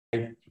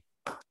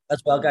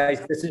As well,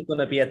 guys, this is going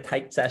to be a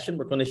tight session.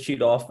 We're going to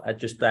shoot off at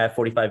just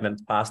 45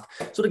 minutes past.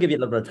 So to give you a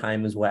little bit of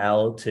time as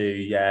well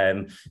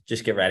to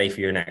just get ready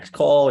for your next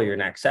call or your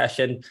next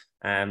session.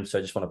 So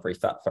I just want to brief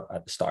that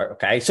at the start.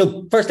 Okay.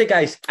 So firstly,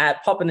 guys,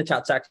 pop in the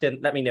chat section.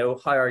 Let me know,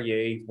 how are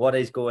you? What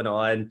is going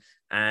on?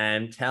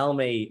 And tell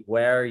me,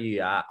 where are you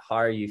at? How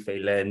are you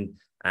feeling?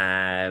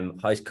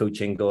 How's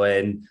coaching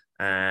going?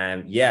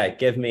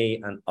 Give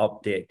me an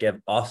update, give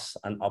us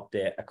an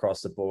update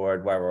across the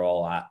board where we're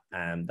all at,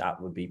 and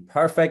that would be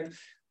perfect.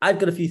 I've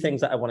got a few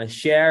things that I want to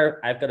share.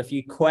 I've got a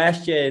few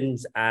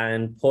questions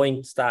and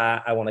points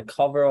that I want to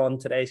cover on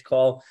today's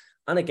call.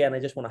 And again, I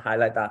just want to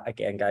highlight that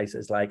again, guys,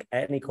 is like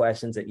any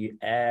questions that you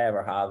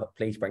ever have,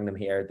 please bring them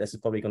here. This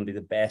is probably going to be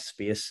the best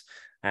space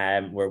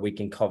where we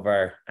can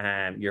cover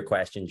your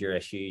questions, your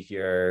issues,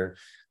 your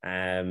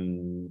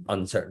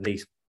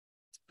uncertainties,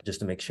 just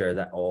to make sure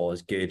that all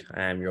is good.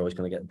 You're always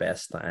going to get the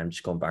best.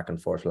 Just going back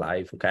and forth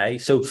live. Okay.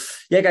 So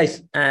yeah,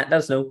 guys, let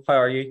us know, how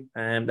are you?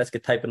 Let's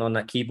get typing on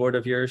that keyboard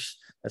of yours.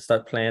 Let's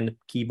start playing the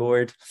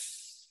keyboard.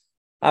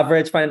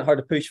 Average, find it hard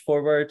to push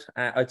forward.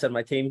 Outside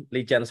my team,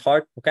 lead gen is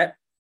hard. Okay.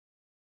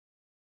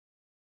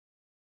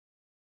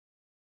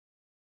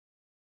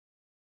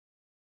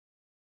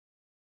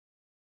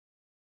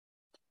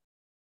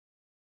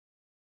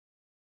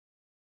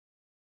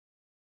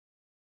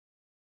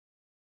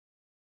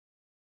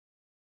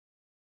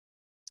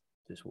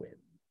 Just wait.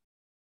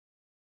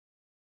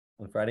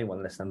 And for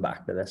anyone listening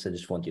back to this, I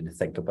just want you to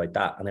think about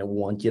that. And I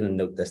want you to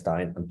note this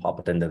down and pop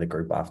it into the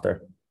group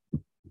after.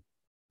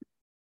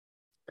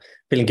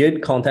 Feeling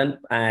good. Content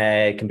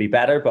can be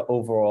better, but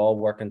overall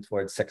working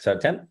towards 6 out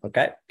of 10.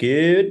 Okay,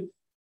 good.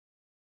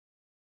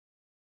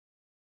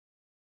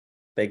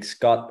 Big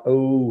Scott.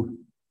 Oh.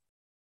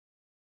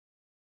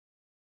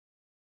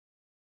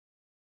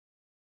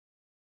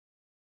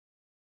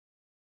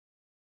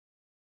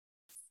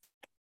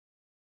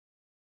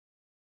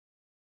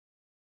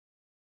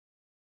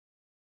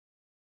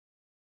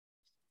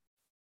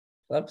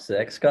 Up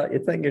 6, Scott. You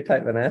think you're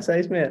typing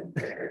essays, mate?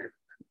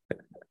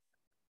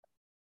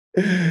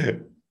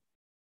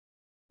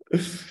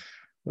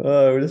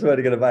 Oh, we're just about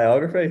to get a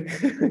biography.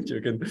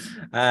 Joking.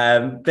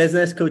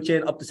 Business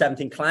coaching up to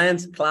 17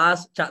 clients,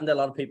 class, chatting to a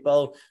lot of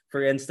people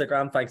through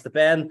Instagram, thanks to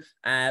Ben.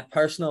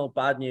 Personal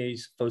bad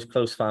news,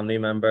 close family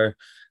member.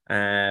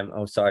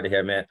 Oh, sorry to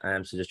hear, mate.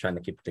 So just trying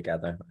to keep it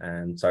together.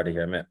 Sorry to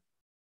hear, mate.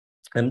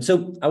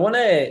 So I want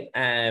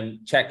to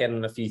check in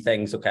on a few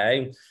things,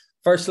 okay?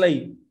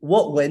 Firstly,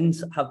 what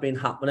wins have been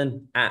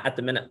happening at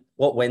the minute?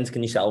 What wins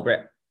can you celebrate?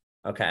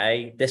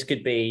 Okay, this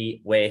could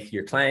be with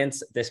your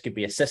clients. This could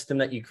be a system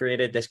that you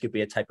created. This could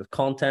be a type of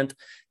content.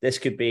 This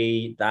could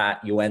be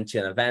that you went to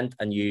an event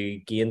and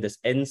you gained this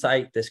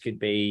insight. This could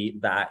be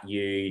that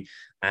you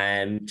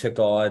took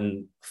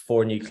on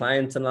 4 new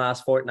clients in the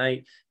last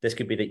fortnight. This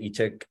could be that you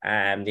took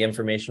the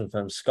information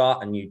from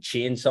Scott and you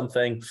changed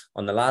something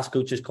on the last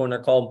Coach's Corner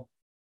call.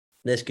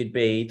 This could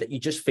be that you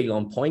just feel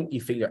on point.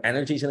 You feel your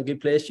energy's in a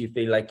good place. You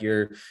feel like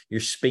you're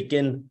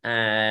speaking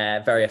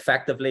very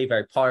effectively,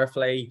 very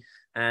powerfully.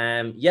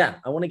 I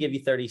want to give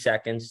you 30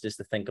 seconds just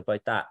to think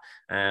about that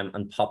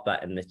and pop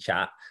that in the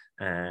chat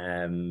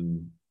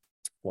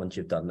once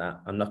you've done that.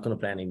 I'm not going to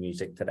play any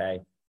music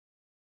today.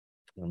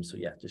 So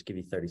yeah, just give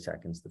you 30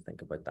 seconds to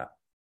think about that.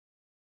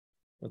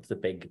 What's the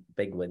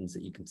big wins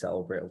that you can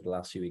celebrate over the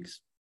last few weeks?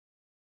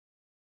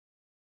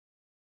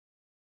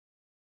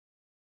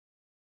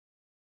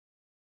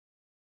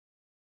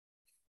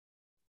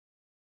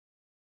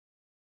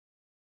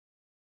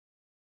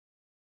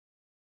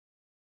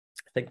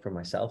 I think for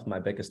myself, my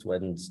biggest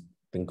win's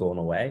been going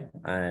away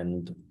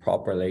and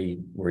properly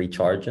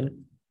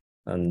recharging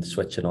and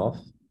switching off.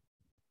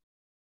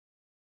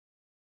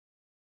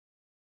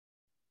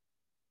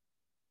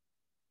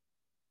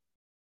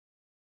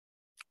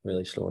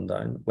 Really slowing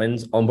down.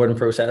 Wins, onboarding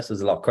process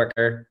is a lot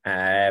quicker.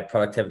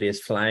 Productivity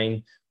is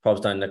flying.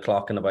 Probs down the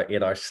clock in about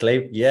 8 hours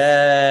sleep.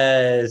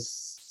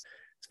 Yes.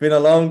 It's been a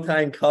long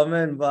time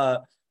coming,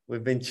 but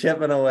we've been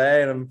chipping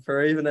away and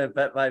improving it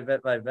bit by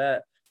bit by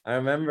bit. I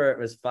remember it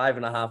was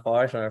 5.5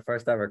 hours on our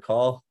first ever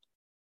call.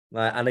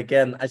 And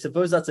again, I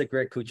suppose that's a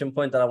great coaching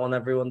point that I want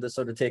everyone to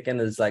sort of take in,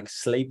 is like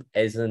sleep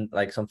isn't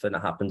like something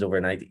that happens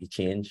overnight that you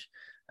change.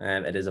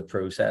 It is a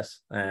process.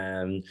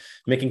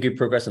 Making good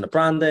progress in the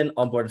branding,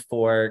 onboarded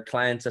 4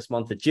 clients this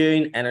month of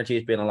June. Energy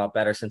has been a lot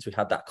better since we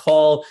had that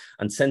call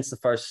and since the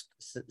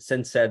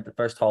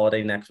first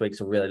holiday next week.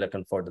 So really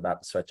looking forward to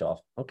that to switch off.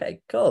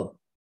 Okay, cool.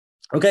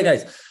 Okay,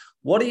 guys,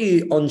 what are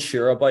you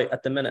unsure about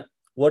at the minute?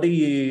 What are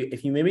you,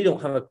 if you maybe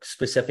don't have a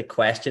specific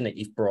question that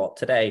you've brought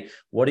today,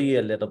 what are you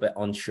a little bit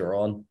unsure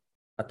on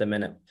at the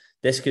minute?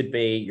 This could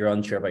be you're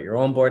unsure about your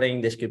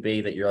onboarding. This could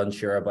be that you're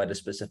unsure about a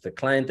specific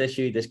client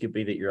issue. This could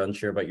be that you're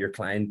unsure about your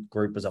client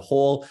group as a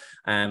whole,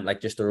 like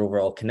just their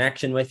overall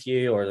connection with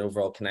you or the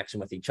overall connection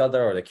with each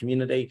other or the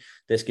community.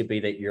 This could be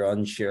that you're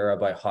unsure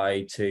about how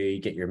to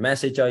get your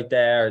message out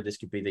there. This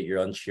could be that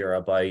you're unsure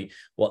about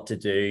what to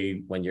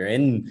do when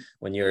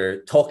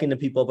you're talking to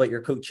people about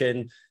your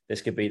coaching.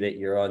 This could be that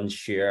you're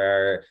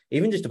unsure,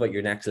 even just about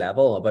your next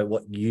level, about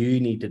what you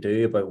need to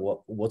do,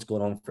 about what's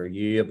going on for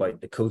you, about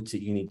the coach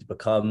that you need to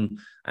become.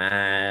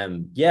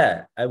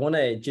 Yeah, I want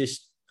to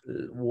just,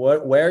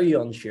 where are you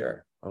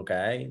unsure?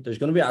 Okay, there's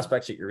going to be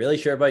aspects that you're really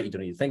sure about, you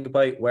don't need to think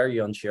about. Where are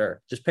you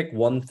unsure? Just pick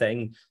one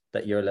thing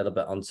that you're a little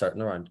bit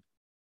uncertain around,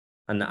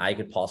 and that I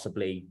could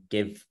possibly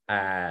give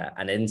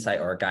an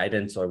insight or a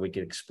guidance, or we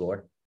could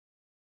explore.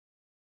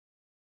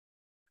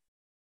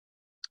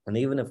 And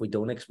even if we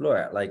don't explore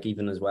it, like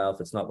even as well, if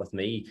it's not with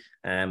me,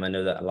 I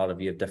know that a lot of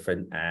you have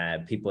different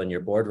people in your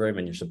boardroom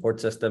and your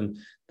support system,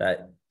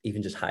 that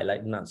even just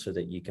highlighting that so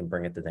that you can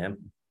bring it to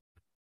them.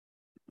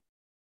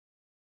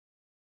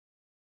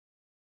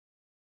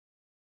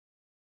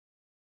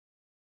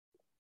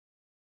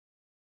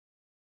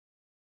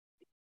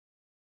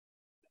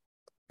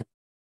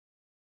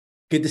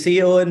 Good to see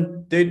you,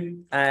 Owen.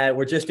 Dude,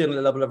 we're just doing a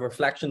little bit of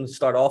reflection to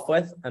start off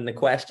with. And the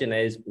question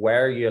is,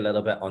 where are you a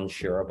little bit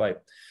unsure about?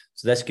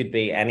 So this could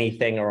be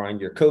anything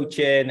around your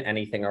coaching,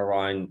 anything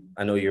around,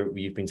 I know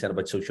you've been saying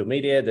about social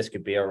media. This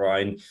could be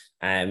around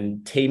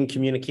team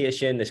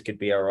communication. This could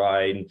be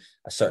around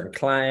a certain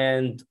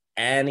client,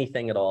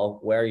 anything at all.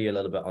 Where are you a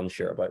little bit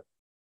unsure about?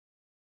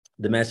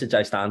 The message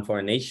I stand for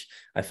in niche,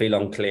 I feel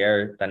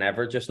unclear than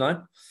ever just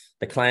now.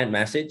 The client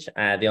message,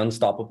 the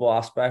unstoppable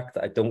aspect,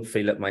 I don't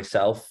feel it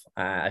myself.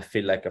 I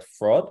feel like a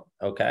fraud.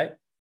 Okay.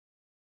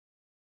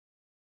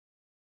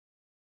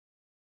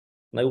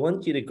 And I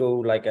want you to go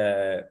like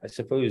I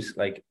suppose,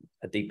 like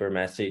a deeper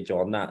message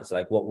on that. It's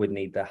like, what would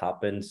need to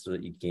happen so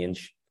that you gain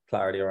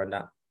clarity around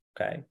that?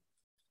 Okay.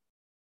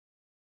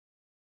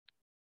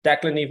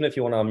 Declan, even if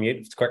you want to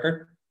unmute, it's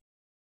quicker.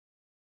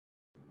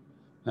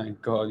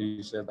 Thank God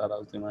you said that. I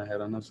was doing my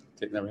head on this,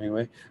 taking everything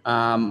away.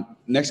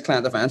 Next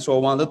client event. So I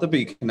wanted to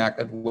be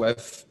connected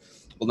with,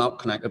 well, not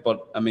connected,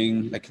 but I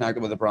mean, like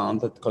connected with the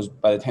brand, because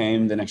by the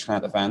time the next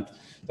client event,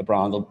 the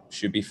brand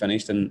should be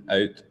finished and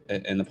out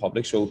in the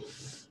public. So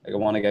like, I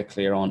want to get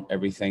clear on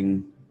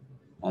everything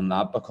on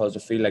that, because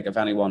I feel like if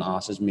anyone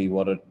asks me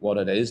what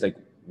it is, like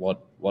what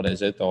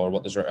is it or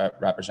what does it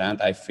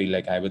represent, I feel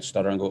like I would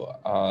stutter and go,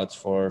 it's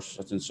for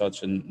such and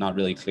such, and not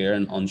really clear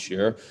and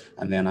unsure.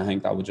 And then I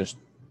think that would just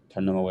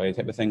turn them away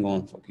type of thing,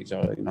 going, fuck, he's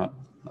already not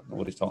know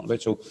what he's talking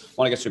about. So I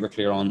want to get super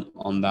clear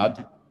on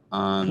that,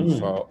 and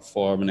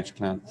for my next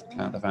client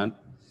event.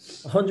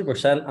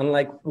 100%. And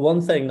like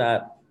one thing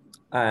that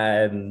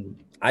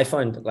I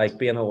found, like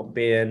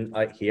being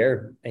out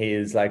here,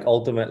 is like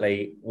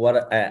ultimately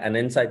what an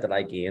insight that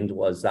I gained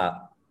was that,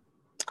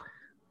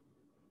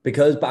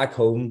 because back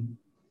home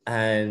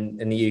and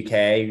in the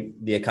UK,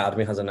 the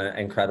academy has an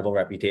incredible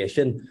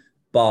reputation.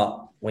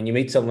 But when you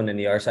meet someone in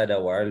the other side of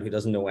the world who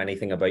doesn't know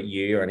anything about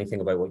you or anything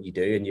about what you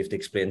do, and you have to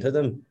explain to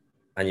them,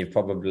 and you've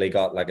probably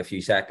got like a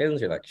few seconds,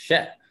 you're like,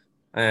 shit.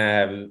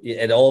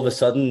 And all of a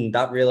sudden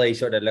that really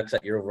sort of looks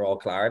at your overall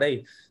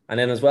clarity. And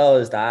then as well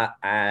as that,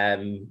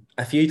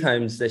 a few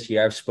times this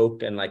year I've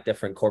spoken in like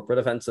different corporate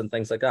events and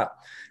things like that.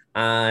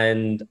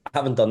 And I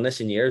haven't done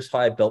this in years. How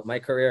I built my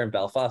career in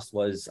Belfast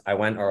was I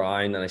went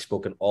around and I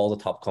spoke in all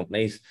the top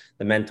companies.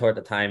 The mentor at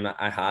the time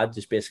I had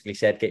just basically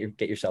said,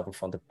 get yourself in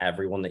front of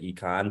everyone that you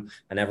can.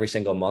 And every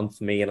single month,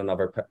 me and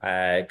another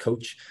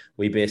coach,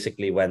 we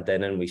basically went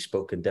in and we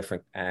spoke in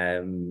different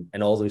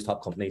in all those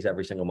top companies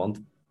every single month.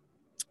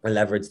 I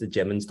leveraged the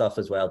gym and stuff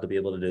as well to be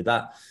able to do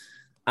that.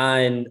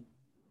 And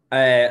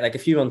like a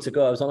few months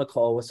ago, I was on a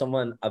call with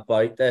someone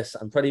about this,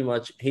 and pretty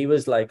much he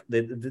was like,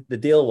 the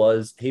deal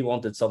was he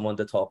wanted someone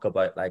to talk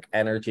about like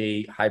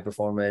energy, high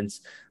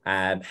performance,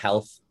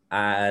 health,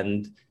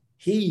 and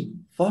he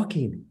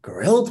fucking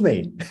grilled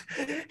me.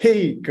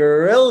 He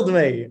grilled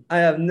me.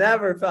 I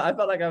felt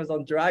like I was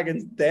on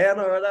Dragon's Den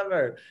or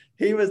whatever.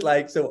 He was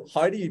like, so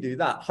how do you do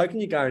that? How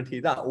can you guarantee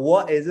that?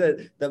 What is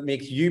it that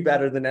makes you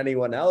better than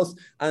anyone else?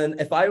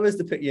 And if I was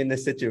to put you in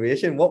this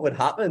situation, what would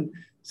happen?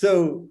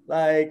 So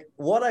like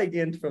what I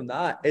gained from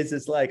that is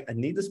it's like, I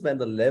need to spend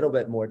a little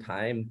bit more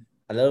time,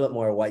 a little bit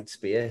more white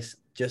space,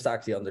 just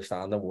actually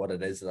understanding what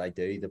it is that I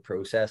do, the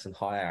process, and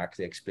how I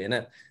actually explain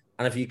it.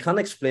 And if you can't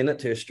explain it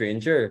to a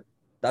stranger,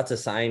 that's a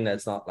sign that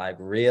it's not like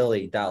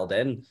really dialed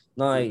in.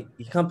 Now,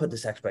 you can't put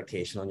this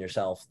expectation on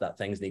yourself that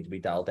things need to be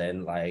dialed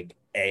in like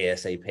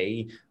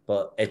ASAP,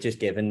 but it's just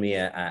given me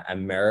a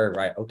mirror,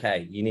 right?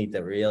 Okay, you need to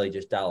really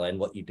just dial in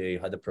what you do,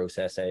 how the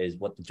process is,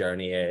 what the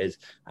journey is,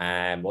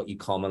 and what you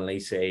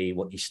commonly see,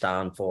 what you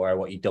stand for,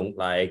 what you don't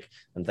like,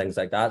 and things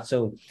like that.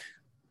 So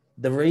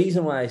the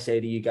reason why I say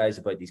to you guys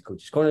about these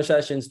Coaches Corner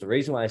sessions, the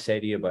reason why I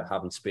say to you about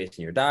having space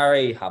in your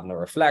diary, having a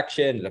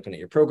reflection, looking at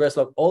your progress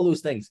log, all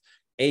those things,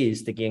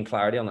 is to gain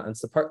clarity on it. And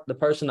it's the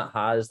person that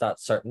has that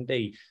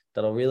certainty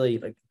that'll really,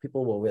 like,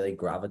 people will really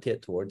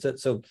gravitate towards it.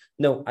 So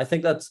no, I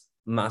think that's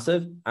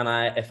massive.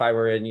 And if I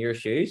were in your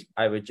shoes,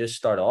 I would just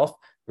start off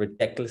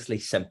ridiculously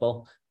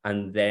simple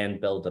and then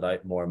build it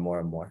out more and more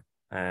and more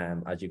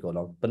as you go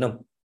along. But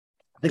no,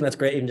 I think that's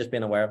great, even just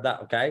being aware of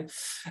that. Okay.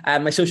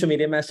 My social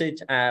media message,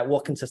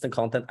 what consistent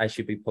content I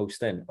should be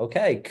posting.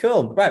 Okay,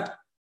 cool. Right.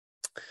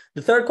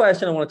 The third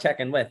question I want to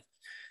check in with,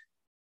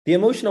 the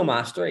emotional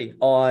mastery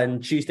on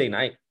Tuesday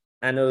night.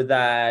 I know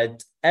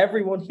that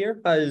everyone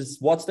here has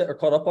watched it or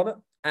caught up on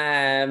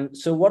it.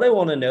 So what I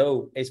want to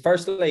know is,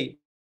 firstly,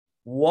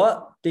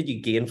 what did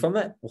you gain from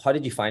it? How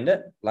did you find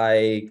it?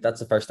 Like, that's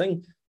the first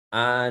thing.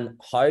 And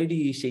how do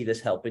you see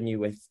this helping you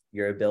with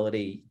your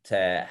ability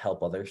to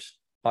help others?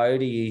 How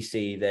do you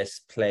see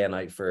this playing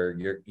out for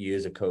you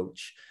as a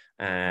coach?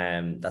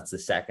 That's the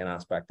second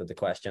aspect of the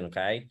question,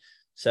 okay?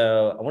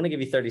 So I want to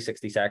give you 30,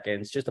 60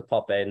 seconds just to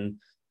pop in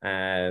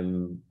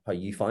how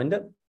you find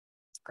it.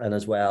 And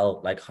as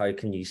well, like, how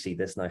can you see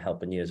this now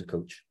helping you as a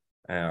coach,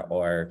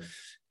 or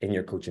in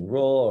your coaching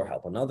role, or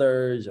helping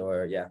others,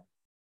 or yeah.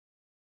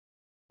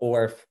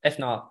 Or if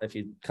not, if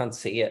you can't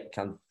see it,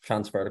 can't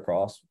transfer it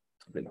across,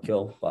 really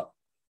cool. But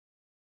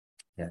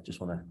yeah,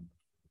 just want to.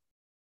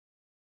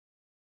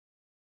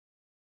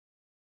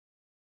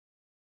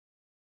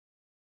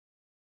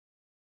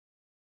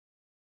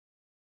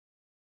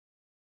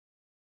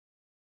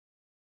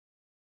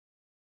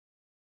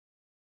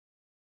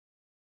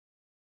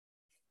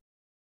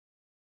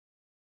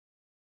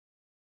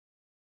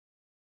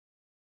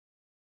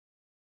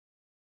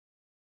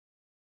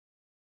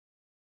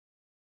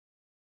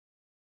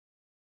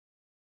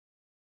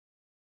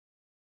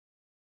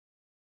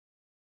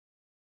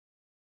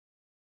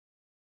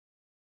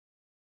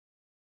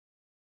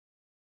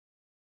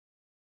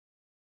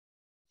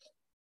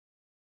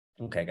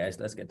 Okay, guys,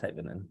 let's get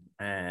typing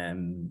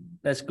in.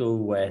 Let's go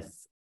with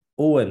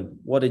Owen.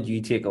 What did you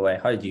take away?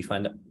 How did you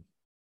find it?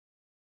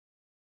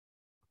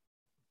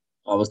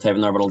 I was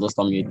typing there, but I'll just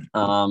unmute.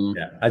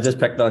 Yeah, I just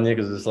picked on you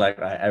because it's like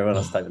everyone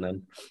else typing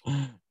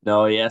in.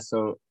 No, yeah.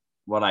 So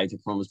what I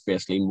took from was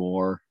basically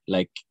more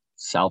like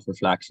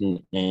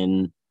self-reflection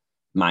in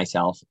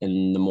myself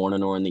in the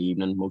morning or in the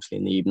evening, mostly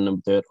in the evening. I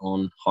would do it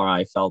on how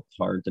I felt,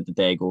 how did the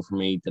day go for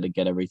me? Did I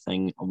get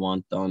everything I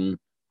want done?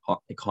 How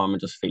am I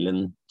just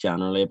feeling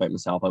generally about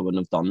myself? I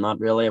wouldn't have done that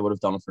really. I would have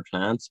done it for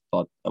clients,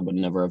 but I would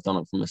never have done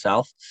it for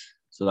myself.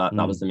 So that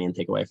was the main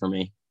takeaway for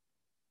me.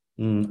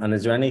 And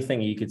is there anything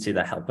you could see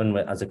that helping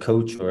with as a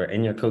coach or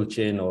in your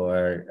coaching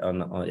or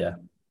on yeah?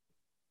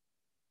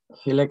 I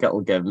feel like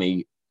it'll give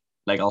me,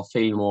 like, I'll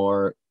feel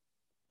more,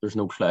 there's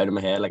no cloud in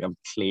my head. Like, I'm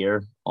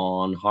clear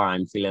on how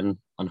I'm feeling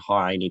and how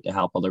I need to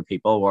help other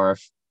people. Where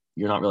if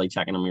you're not really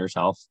checking on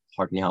yourself,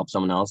 how can you help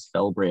someone else?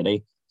 Phil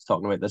Brady was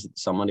talking about this.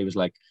 Somebody was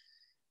like,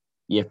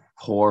 you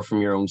pour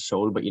from your own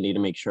soul, but you need to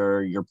make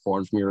sure you're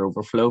pouring from your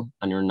overflow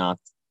and you're not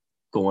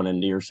going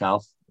into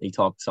yourself. He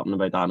talked something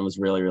about that and it was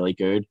really, really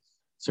good.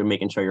 So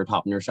making sure you're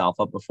topping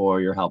yourself up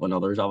before you're helping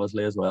others,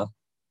 obviously, as well.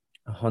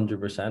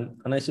 100%.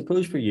 And I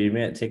suppose for you,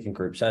 mate, taking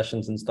group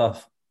sessions and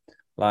stuff,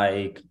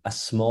 like a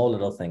small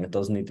little thing, it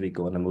doesn't need to be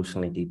going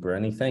emotionally deep or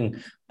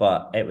anything,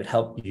 but it would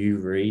help you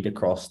read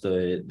across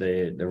the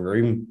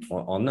room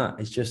on that.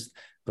 It's just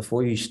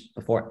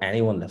before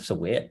anyone lifts a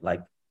weight,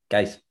 like,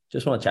 guys,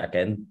 just want to check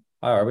in.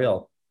 How are we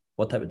all?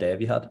 What type of day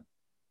have you had?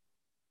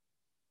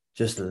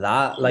 Just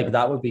that, like,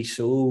 that would be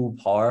so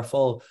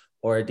powerful.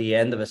 Or at the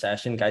end of a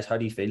session, guys, how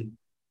do you feel?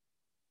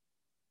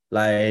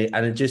 Like,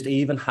 and it just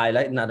even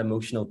highlighting that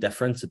emotional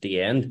difference at the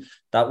end,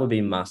 that would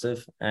be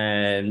massive.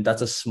 And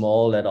that's a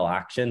small little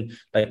action.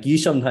 Like, you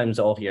sometimes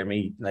all hear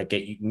me like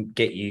get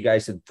you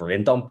guys to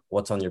brain dump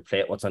what's on your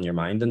plate, what's on your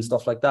mind and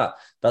stuff like that.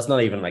 That's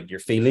not even like your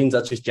feelings.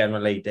 That's just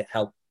generally to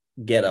help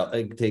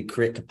to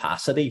create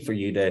capacity for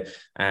you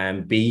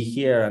to be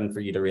here and for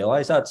you to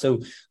realize that.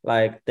 So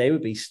like, they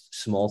would be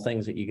small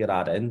things that you could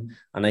add in.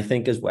 And I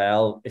think as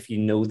well, if you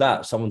know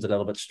that someone's a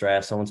little bit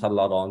stressed, someone's had a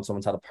lot on,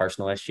 someone's had a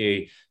personal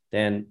issue,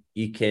 then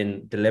you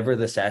can deliver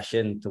the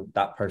session to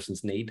that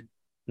person's need.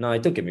 Now,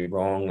 don't get me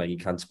wrong, like, you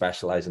can't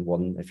specialize in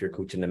one if you're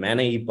coaching the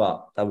many,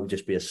 but that would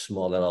just be a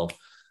small little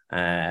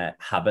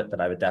habit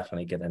that I would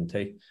definitely get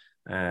into.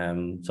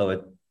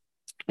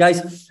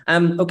 Guys,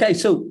 okay,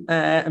 so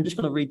I'm just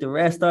going to read the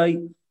rest out.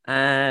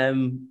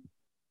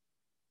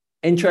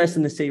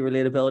 Interesting to see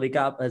relatability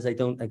gap, as I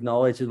don't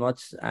acknowledge as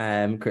much.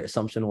 Create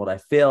assumption of what I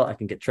feel. I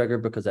can get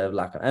triggered because I have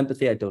lack of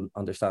empathy. I don't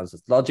understand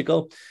it's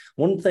logical.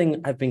 One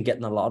thing I've been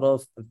getting a lot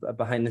of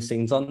behind the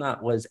scenes on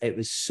that was it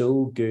was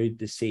so good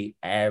to see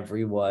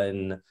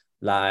everyone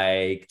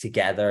like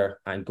together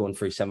and going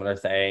through similar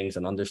things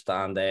and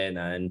understanding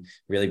and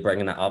really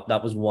bringing it up.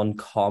 That was one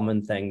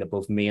common thing that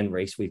both me and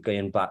Reese we've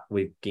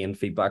gained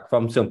feedback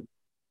from. So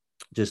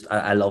just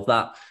I love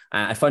that.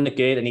 I found it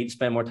good. I need to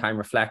spend more time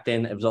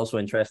reflecting. It was also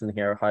interesting to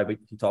hear how you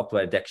talked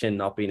about addiction,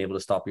 not being able to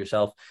stop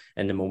yourself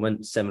in the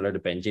moment, similar to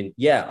binging.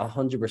 Yeah,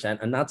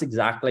 100%. And that's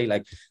exactly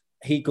like,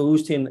 he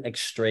goes to an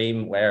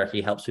extreme where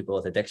he helps people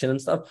with addiction and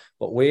stuff,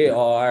 but we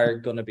are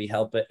going to be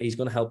he's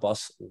going to help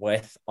us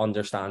with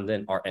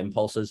understanding our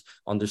impulses,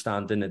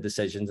 understanding the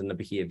decisions and the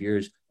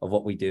behaviors of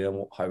what we do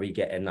and how we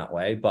get in that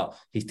way. But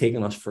he's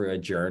taking us through a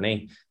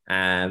journey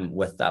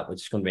with that,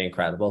 which is going to be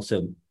incredible.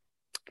 So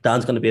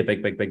Dan's going to be a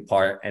big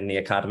part in the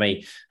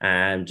academy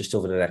just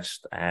over the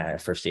next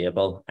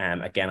foreseeable.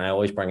 Again, I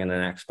always bring in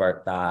an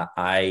expert that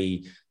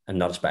I am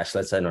not a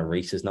specialist in, or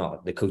Reese is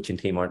not, the coaching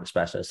team aren't a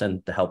specialist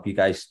in, to help you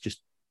guys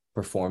just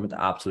perform at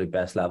the absolute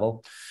best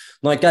level.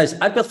 Now, guys,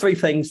 I've got 3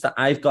 things that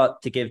I've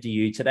got to give to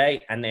you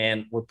today, and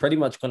then we're pretty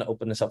much going to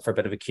open this up for a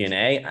bit of a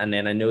Q&A. And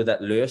then I know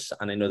that Lewis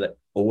and I know that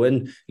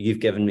Owen, you've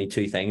given me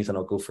 2 things, and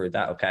I'll go through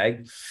that,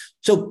 okay?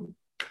 So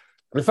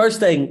the first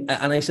thing,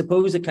 and I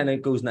suppose it kind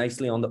of goes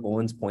nicely on the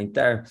Owen's point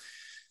there,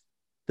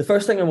 the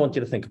first thing I want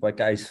you to think about,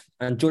 guys,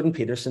 and Jordan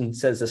Peterson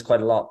says this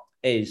quite a lot,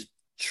 is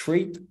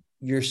treat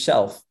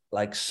yourself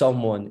like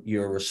someone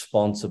you're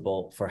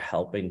responsible for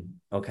helping,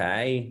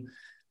 okay?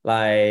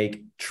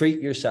 Like,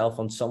 treat yourself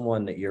on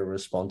someone that you're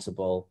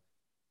responsible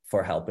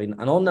for helping.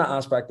 And on that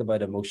aspect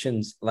about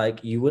emotions,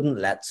 like, you wouldn't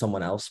let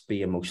someone else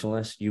be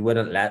emotionless. You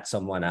wouldn't let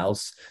someone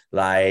else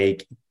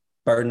like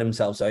burn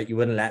themselves out. You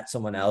wouldn't let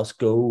someone else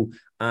go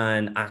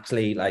and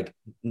actually like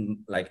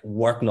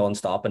work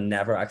nonstop and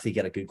never actually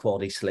get a good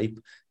quality sleep.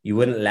 You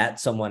wouldn't let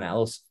someone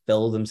else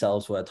fill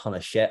themselves with a ton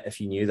of shit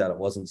if you knew that it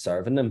wasn't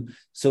serving them.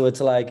 So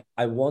it's like,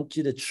 I want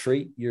you to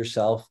treat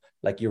yourself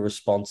like you're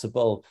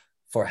responsible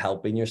for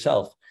helping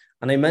yourself.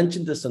 And I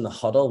mentioned this in the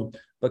huddle,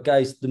 but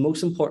guys, the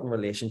most important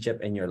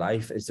relationship in your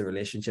life is the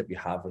relationship you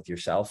have with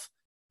yourself.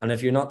 And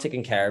if you're not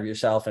taking care of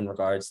yourself in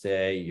regards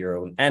to your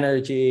own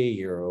energy,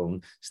 your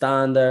own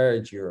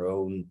standards, your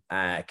own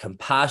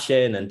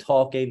compassion and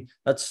talking,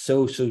 that's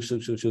so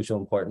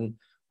important.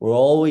 We're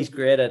always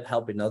great at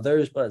helping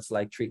others, but it's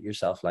like, treat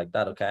yourself like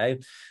that, okay?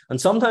 And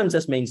sometimes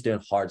this means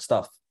doing hard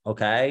stuff,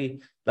 okay?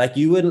 Like,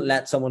 you wouldn't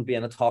let someone be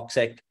in a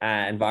toxic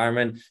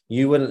environment.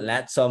 You wouldn't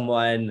let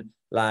someone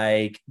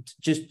like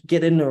just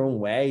get in their own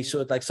way.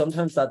 So like,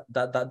 sometimes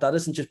that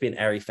isn't just being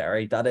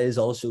airy-fairy. That is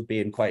also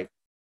being quite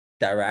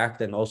direct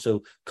and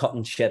also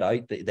cutting shit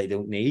out that they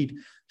don't need.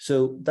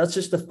 So that's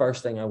just the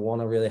first thing I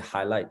want to really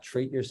highlight.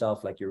 Treat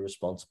yourself like you're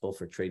responsible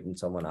for treating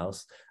someone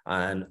else.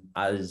 And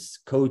as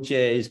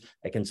coaches,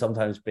 it can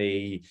sometimes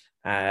be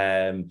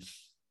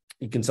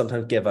you can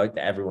sometimes give out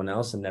to everyone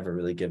else and never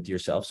really give to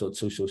yourself. So it's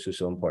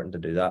so important to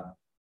do that.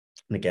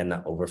 And again,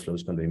 that overflow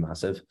is going to be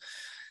massive.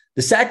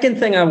 The second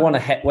thing I want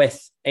to hit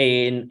with,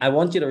 and I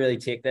want you to really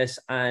take this,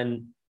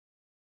 and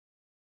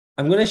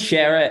I'm going to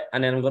share it,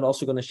 and then I'm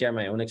also going to share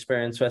my own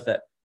experience with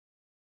it.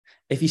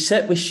 If you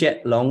sit with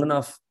shit long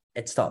enough,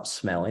 it stops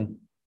smelling.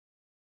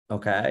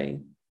 Okay?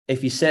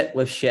 If you sit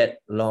with shit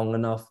long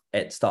enough,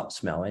 it stops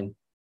smelling.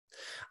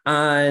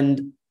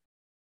 And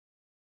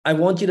I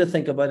want you to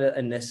think about it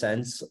in this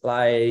sense.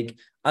 Like,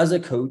 as a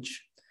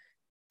coach,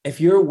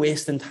 if you're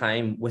wasting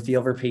time with the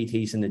other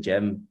PTs in the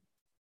gym,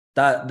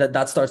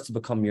 that starts to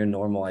become your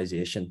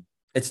normalization.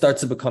 It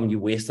starts to become, you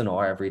waste an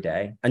hour every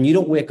day. And you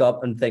don't wake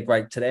up and think,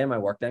 right, today in my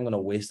work day, I'm going to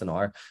waste an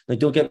hour. Like,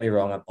 don't get me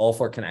wrong. I'm all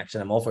for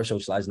connection. I'm all for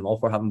socializing. I'm all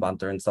for having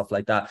banter and stuff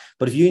like that.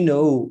 But if you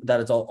know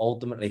that it's all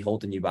ultimately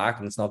holding you back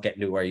and it's not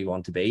getting you where you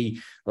want to be,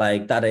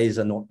 like,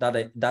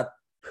 that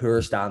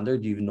poor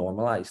standard you've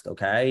normalized,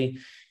 okay?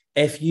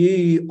 If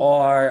you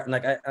are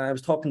like, I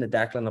was talking to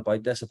Declan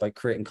about this, about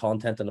creating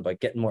content and about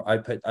getting more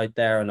output out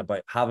there and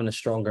about having a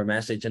stronger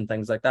message and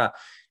things like that.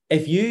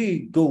 If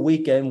you go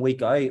week in,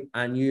 week out,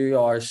 and you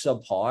are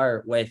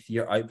subpar with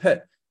your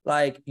output,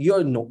 like,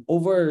 you're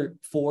over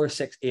 4,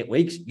 6, 8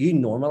 weeks, you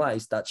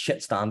normalize that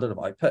shit standard of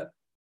output.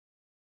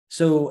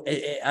 So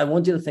I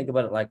want you to think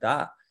about it like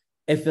that.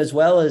 If, as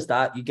well as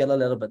that, you get a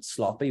little bit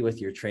sloppy with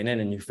your training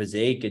and your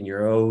physique and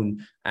your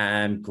own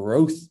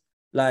growth,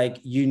 like,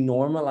 you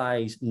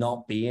normalize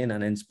not being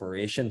an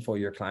inspiration for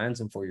your clients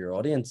and for your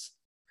audience.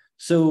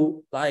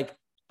 So, like,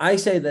 I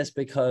say this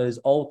because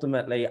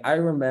ultimately I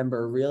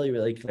remember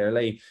really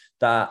clearly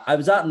that I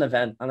was at an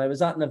event, and I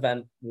was at an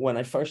event when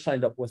I first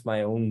signed up with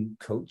my own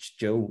coach,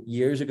 Joe,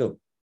 years ago.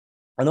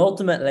 And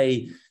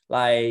ultimately,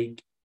 like,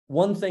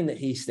 one thing that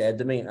he said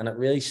to me, and it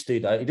really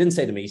stood out, he didn't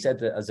say to me, he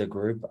said it as a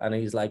group, and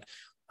he's like,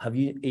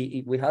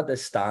 we had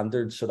this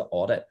standard sort of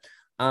audit.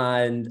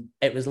 And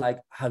it was like,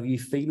 have you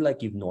feel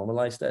like you've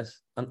normalized this?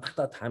 And at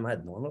that time, I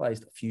had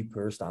normalized a few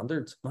poor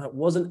standards. Now, it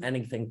wasn't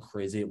anything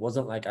crazy. It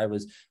wasn't like I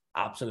was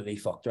absolutely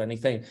fucked or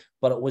anything,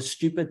 but it was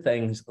stupid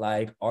things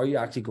like, are you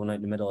actually going out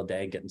in the middle of the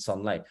day getting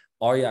sunlight?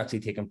 Are you actually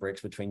taking breaks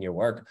between your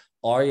work?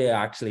 Are you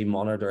actually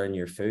monitoring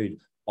your food?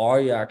 Are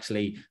you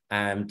actually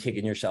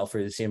taking yourself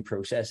through the same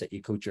process that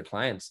you coach your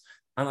clients?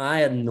 And I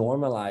had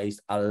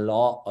normalized a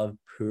lot of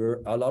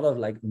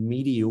like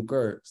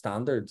mediocre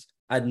standards.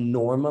 I'd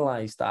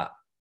normalized that.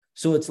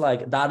 So it's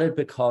like, that had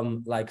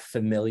become like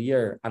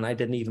familiar, and I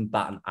didn't even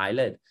bat an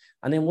eyelid.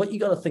 And then what you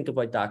got to think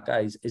about that,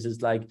 guys,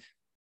 is like,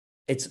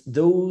 it's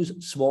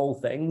those small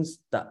things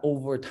that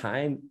over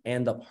time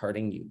end up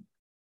hurting you,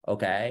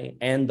 okay?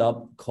 End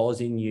up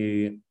causing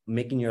you,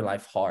 making your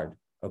life hard,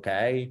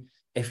 okay?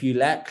 If you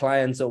let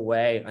clients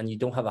away and you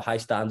don't have a high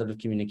standard of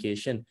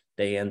communication,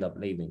 they end up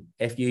leaving.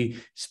 If you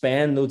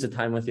spend loads of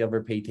time with the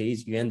other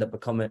PTs, you end up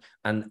becoming,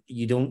 and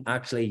you don't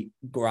actually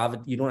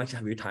have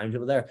your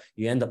timetable there.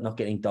 You end up not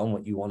getting done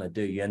what you want to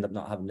do. You end up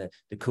not having the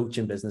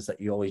coaching business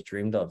that you always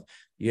dreamed of.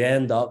 You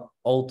end up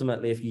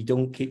ultimately, if you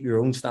don't keep your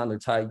own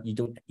standards high,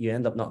 you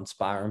end up not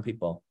inspiring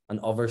people, and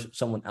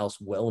someone else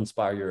will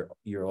inspire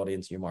your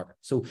audience, your market.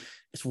 So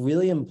it's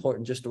really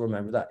important just to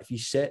remember that if you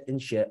sit in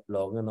shit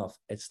long enough,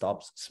 it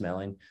stops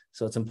smelling.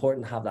 So it's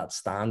important to have that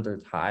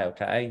standard high,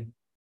 okay?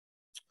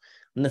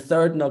 And the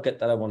third nugget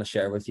that I want to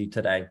share with you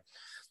today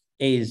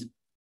is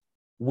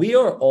we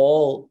are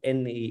all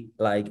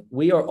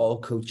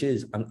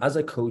coaches. And as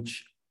a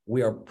coach,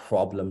 we are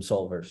problem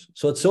solvers.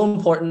 So it's so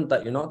important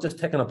that you're not just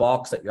ticking a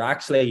box, that you're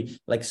actually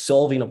like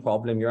solving a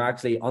problem. You're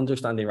actually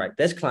understanding, right,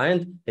 this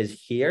client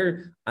is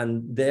here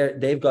and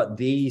they've got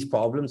these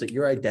problems, that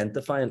you're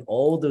identifying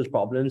all those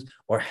problems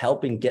or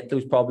helping get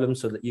those problems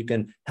so that you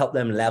can help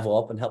them level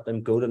up and help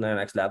them go to the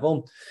next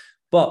level.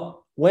 But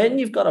when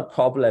you've got a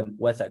problem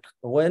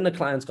when the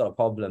client's got a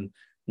problem,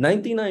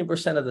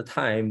 99% of the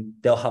time,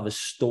 they'll have a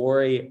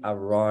story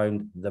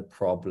around the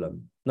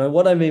problem. Now,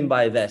 what I mean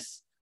by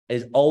this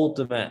is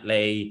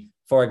ultimately,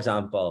 for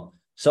example,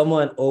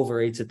 someone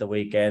overeats at the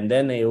weekend,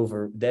 then they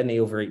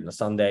overeat on a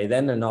Sunday,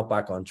 then they're not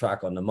back on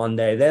track on the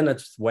Monday, then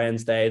it's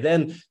Wednesday,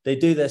 then they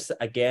do this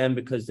again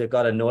because they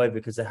got annoyed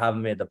because they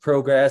haven't made the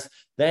progress.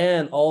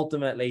 Then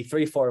ultimately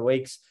 3-4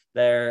 weeks,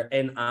 they're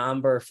in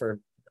amber for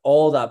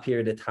all that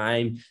period of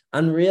time.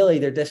 And really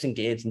they're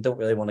disengaged and don't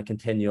really want to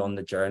continue on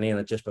the journey. And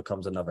it just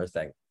becomes another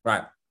thing.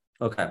 Right.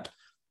 Okay.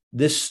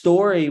 The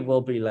story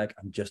will be like,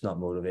 I'm just not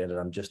motivated.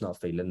 I'm just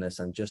not feeling this.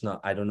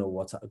 I don't know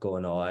what's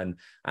going on.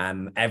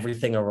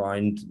 Everything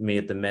around me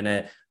at the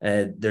minute,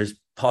 there's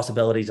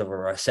possibilities of a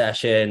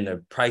recession.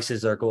 The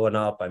prices are going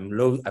up.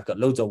 I've got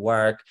loads of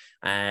work.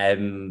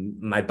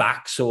 My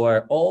back's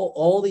sore.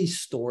 All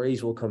these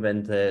stories will come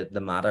into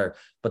the matter.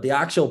 But the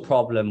actual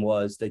problem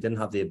was they didn't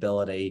have the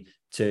ability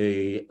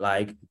to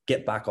like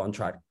get back on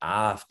track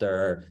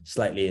after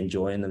slightly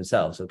enjoying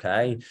themselves.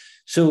 Okay.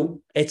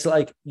 So it's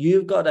like,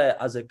 you've got to,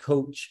 as a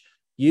coach,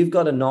 you've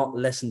got to not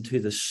listen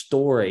to the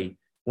story.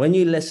 When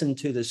you listen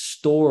to the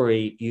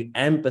story, you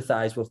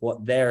empathize with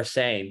what they're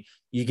saying.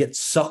 You get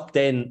sucked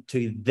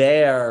into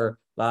their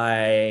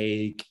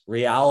like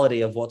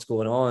reality of what's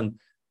going on.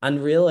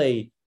 And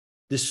really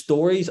the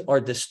stories are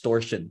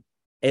distortion.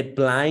 It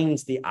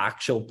blinds the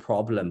actual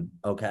problem,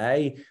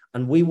 okay?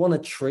 And we want to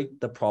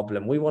treat the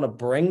problem. We want to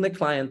bring the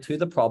client to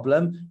the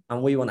problem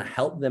and we want to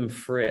help them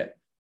through it.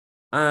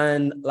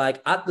 And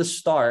like at the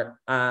start,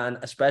 and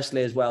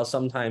especially as well,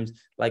 sometimes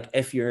like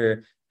if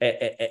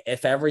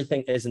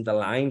everything isn't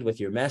aligned with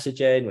your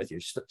messaging, with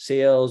your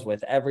sales,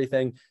 with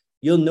everything,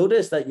 you'll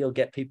notice that you'll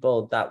get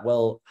people that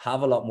will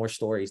have a lot more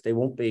stories. They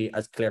won't be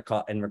as clear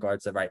cut in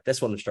regards to, right,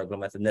 this one I'm struggling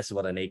with and this is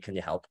what I need. Can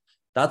you help?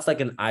 That's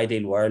like an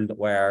ideal world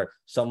where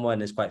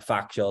someone is quite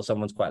factual,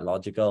 someone's quite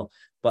logical.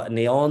 But in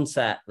the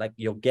onset, like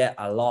you'll get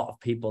a lot of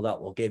people that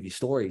will give you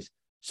stories.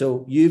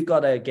 So you've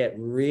got to get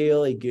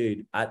really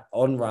good at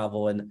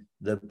unraveling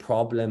the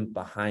problem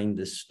behind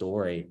the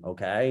story,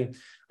 okay?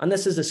 And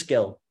this is a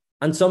skill.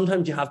 And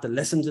sometimes you have to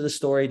listen to the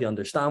story to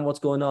understand what's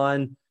going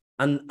on.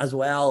 And as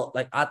well,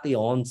 like at the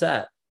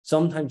onset,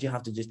 sometimes you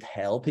have to just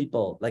tell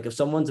people, like if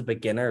someone's a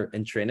beginner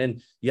in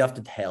training, you have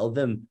to tell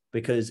them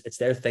because it's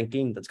their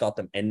thinking that's got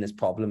them in this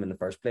problem in the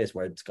first place,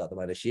 where it's got them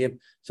out of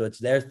shape. So it's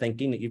their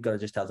thinking that you've got to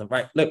just tell them,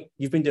 right, look,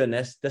 you've been doing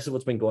this. This is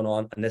what's been going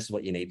on. And this is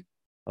what you need.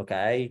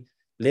 Okay.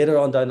 Later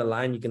on down the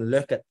line, you can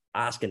look at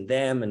asking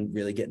them and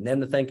really getting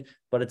them to think.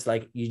 But it's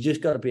like, you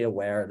just got to be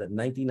aware that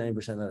 99%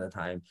 of the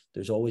time,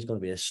 there's always going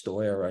to be a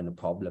story around the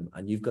problem.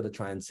 And you've got to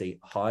try and see,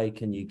 how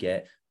can you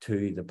get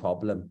to the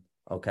problem?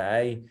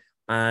 Okay.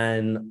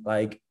 And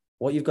like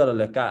what you've got to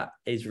look at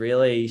is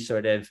really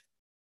sort of,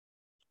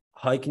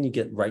 how can you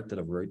get right to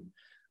the root?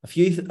 A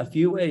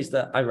few ways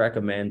that I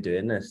recommend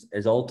doing this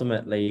is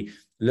ultimately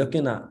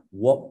looking at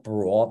what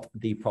brought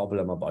the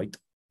problem about.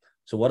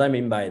 So what I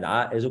mean by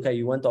that is, okay,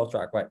 you went off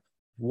track, right?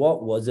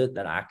 What was it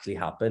that actually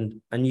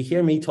happened? And you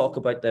hear me talk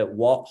about the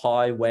what,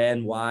 how,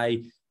 when,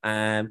 why,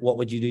 and what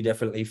would you do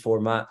differently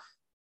format.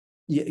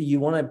 You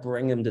want to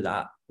bring them to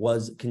that.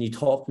 Can you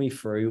talk me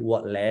through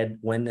what led,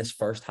 when this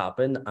first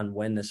happened and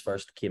when this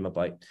first came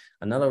about?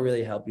 And that'll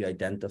really help you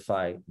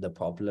identify the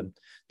problem.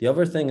 The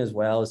other thing as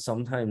well is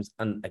sometimes,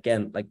 and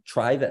again, like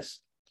try this,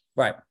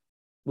 right?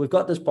 We've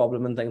got this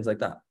problem and things like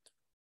that.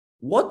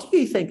 What do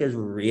you think is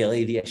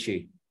really the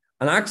issue?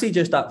 And actually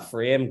just that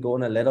frame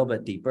going a little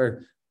bit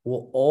deeper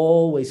will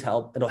always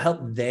help. It'll help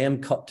them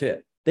cut to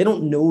it. They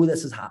don't know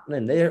this is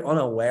happening. They're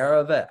unaware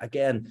of it.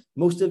 Again,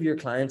 most of your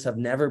clients have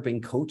never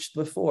been coached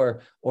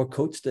before or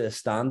coached to a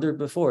standard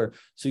before.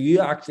 So you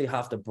actually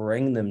have to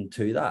bring them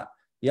to that.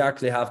 You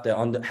actually have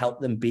to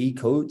help them be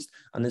coached,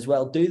 and as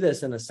well do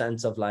this in a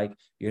sense of like,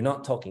 you're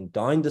not talking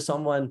down to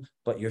someone,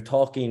 but you're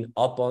talking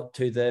up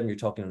to them. You're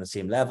talking on the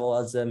same level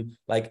as them.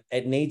 Like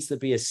it needs to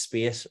be a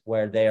space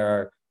where they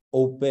are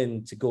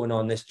open to going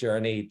on this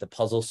journey, the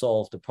puzzle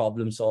solve, the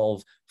problem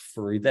solve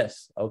through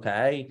this.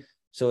 Okay.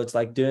 So it's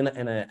like doing it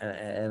in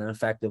an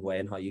effective way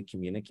in how you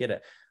communicate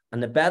it.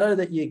 And the better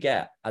that you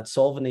get at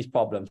solving these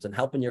problems and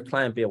helping your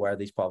client be aware of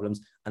these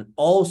problems, and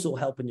also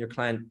helping your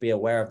client be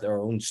aware of their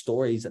own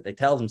stories that they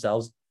tell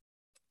themselves,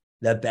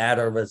 the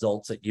better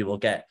results that you will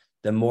get,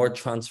 the more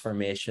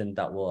transformation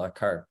that will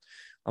occur.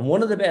 And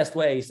one of the best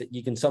ways that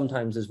you can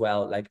sometimes as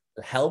well, like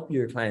help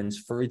your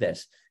clients through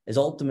this is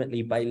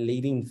ultimately by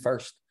leading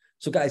first.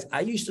 So guys, I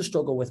used to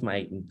struggle with my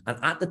eating. And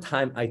at the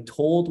time I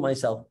told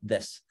myself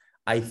this,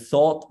 I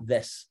thought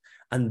this,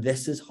 And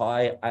this is how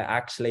I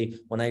actually,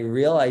 when I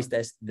realized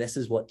this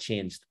is what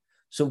changed.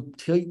 So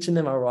teaching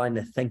them around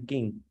the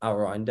thinking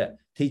around it,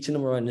 teaching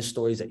them around the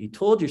stories that you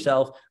told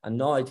yourself, and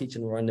now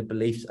teaching them around the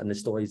beliefs and the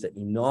stories that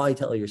you now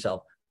tell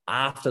yourself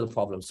after the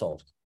problem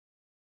solved.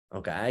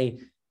 Okay.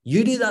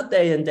 You do that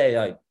day in, day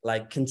out,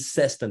 like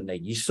consistently.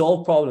 You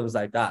solve problems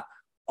like that.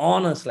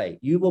 Honestly,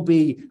 you will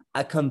be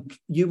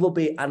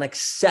an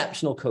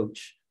exceptional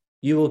coach.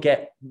 You will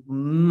get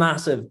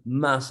massive,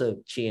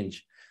 massive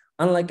change.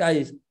 And like,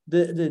 guys,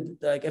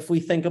 like if we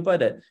think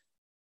about it,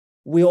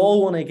 we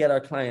all want to get our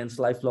clients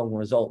lifelong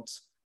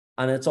results.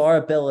 And it's our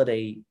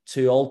ability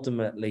to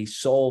ultimately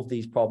solve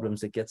these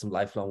problems that gets them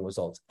lifelong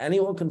results.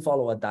 Anyone can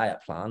follow a diet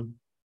plan,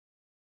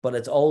 but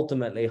it's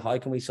ultimately how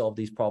can we solve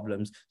these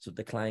problems so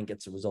the client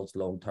gets the results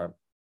long term.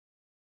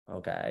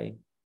 Okay.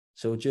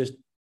 So just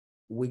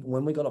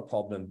when we got a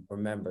problem,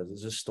 remember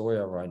there's a story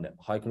around it.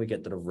 How can we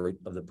get to the root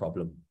of the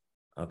problem?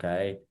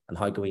 Okay. And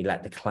how can we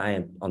let the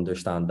client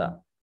understand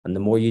that? And the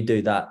more you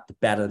do that, the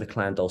better the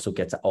client also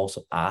gets at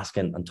also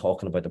asking and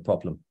talking about the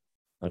problem.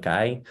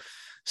 Okay.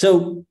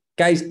 So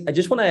guys, I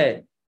just want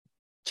to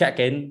check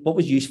in. What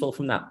was useful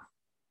from that?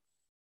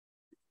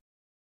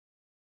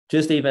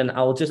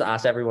 I'll just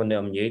ask everyone to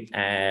unmute.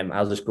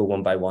 I'll just go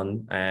one by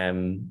one.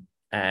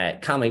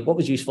 Cami, what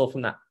was useful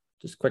from that?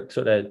 Just quick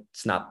sort of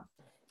snap.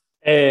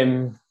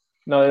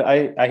 No,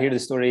 I hear the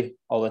story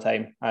all the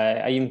time.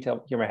 I even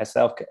hear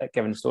myself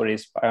giving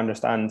stories, but I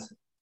understand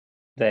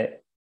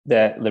that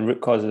the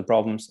root cause of the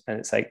problems, and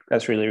it's like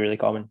that's really, really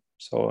common.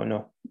 So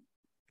no.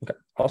 Okay,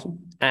 awesome.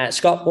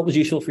 Scott, what was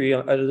useful for you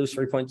out of those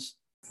 3 points?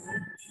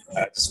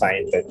 It's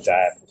fine, but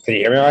can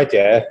you hear me all right?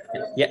 Yeah.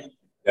 Yeah.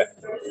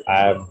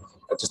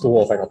 Just the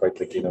whole thing about,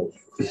 like, you know,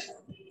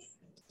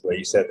 where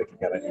you said that you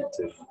kind of need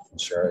to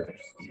ensure that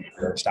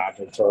you're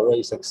standing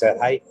always like set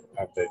high,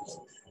 and that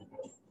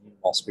you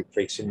must be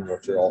preaching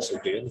what you're also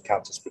doing. You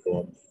can't just be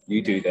going,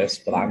 you do this,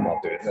 but I'm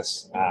not doing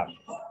this. And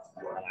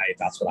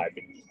that's what I've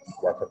been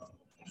working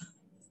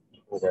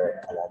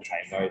over a long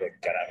time now to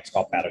get it. It's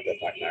got better to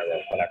like now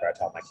whatever I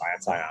tell my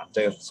clients I am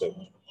doing. So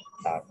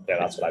yeah,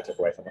 that's what I took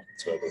away from it.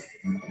 It's really good.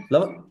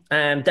 Love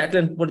it.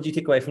 Declan, what did you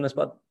take away from this,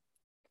 bud?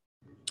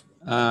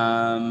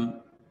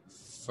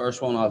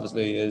 First one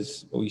obviously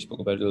is what we spoke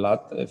about it a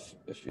lot. If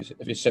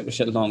you sit with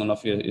shit long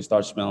enough, you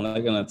start smelling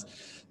like, and it's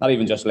not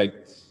even just like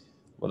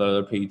with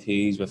other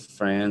PTs, with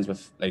friends,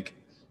 with like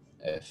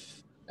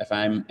if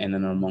I'm in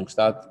and amongst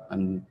that,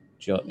 and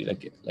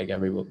like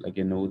everyone, like,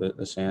 you know,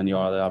 the saying, you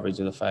are the average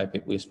of the 5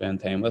 people you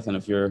spend time with, and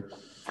if you're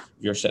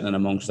sitting in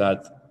amongst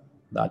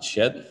that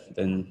shit,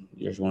 then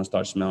you're going to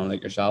start smelling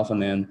like yourself.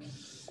 And then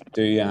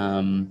do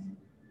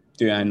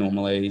I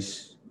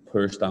normalize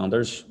poor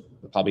standards?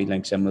 It probably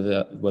links in with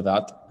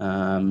that.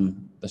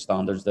 The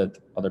standards that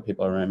other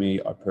people around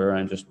me are poor,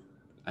 I'm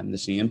the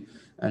same.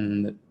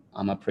 And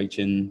am I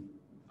preaching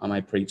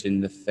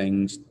the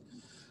things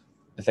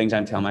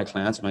I'm telling my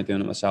clients? Am I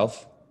doing it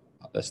myself?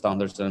 The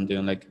standards that I'm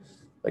doing, like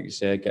you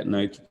said, getting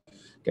out,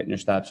 getting your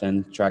steps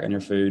in, tracking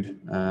your food,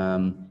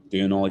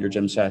 doing all your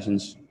gym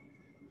sessions.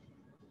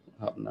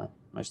 What happened there?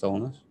 Am I still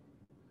on this?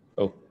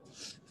 Oh,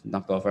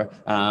 knocked off her.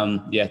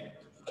 Yeah,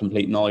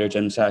 completing all your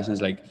gym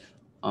sessions. Like,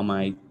 am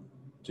I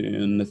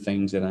doing the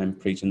things that I'm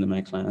preaching to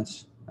my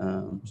clients?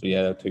 So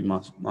yeah, they're 2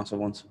 massive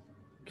ones.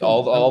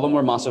 All of them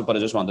were massive, but I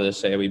just wanted to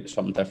say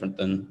something different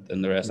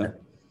than the rest of them.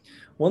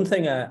 One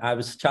thing I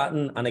was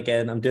chatting, and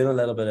again, I'm doing a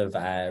little bit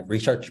of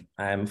research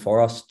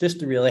for us just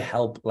to really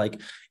help, like,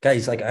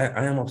 guys, like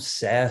I am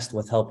obsessed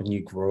with helping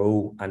you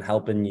grow and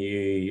helping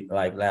you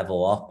like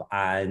level up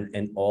and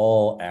in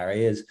all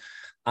areas.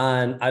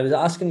 And I was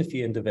asking a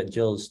few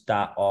individuals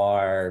that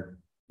are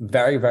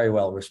very, very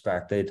well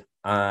respected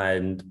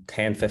and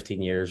 10,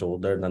 15 years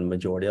older than the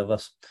majority of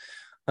us.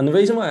 And the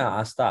reason why I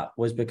asked that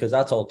was because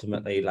that's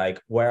ultimately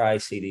like where I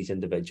see these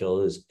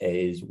individuals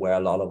is where a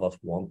lot of us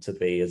want to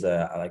be as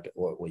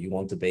what you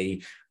want to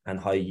be, and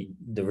how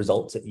the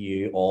results that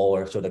you all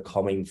are sort of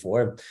coming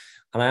for.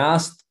 And I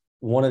asked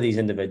one of these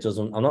individuals,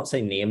 and I'm not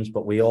saying names,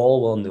 but we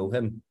all will know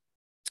him.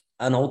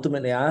 And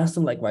ultimately I asked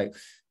him, like, right,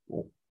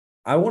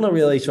 I want to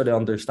really sort of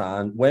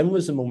understand, when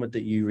was the moment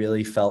that you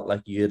really felt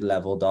like you had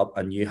leveled up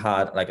and you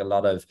had like a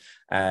lot of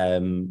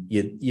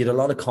you had a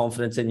lot of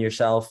confidence in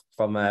yourself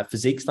from a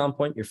physique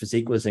standpoint? Your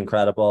physique was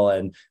incredible,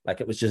 and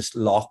like it was just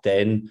locked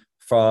in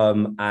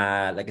from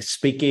like a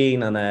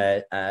speaking and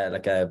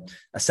a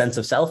sense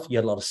of self. You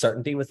had a lot of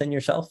certainty within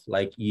yourself.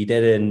 Like you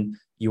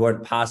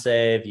weren't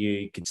passive.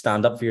 You could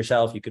stand up for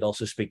yourself. You could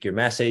also speak your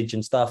message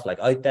and stuff like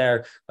out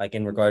there, like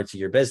in regards to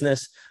your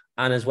business.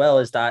 And as well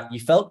as that,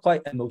 you felt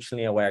quite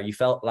emotionally aware. You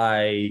felt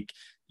like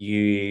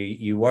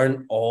you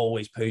weren't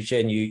always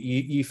pushing.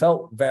 You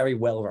felt very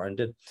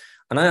well-rounded.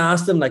 And I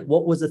asked him, like,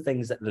 what was the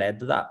things that led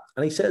to that?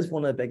 And he says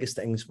one of the biggest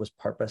things was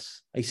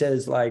purpose. He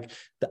says, like,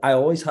 I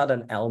always had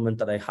an element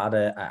that I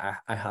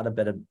had a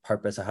bit of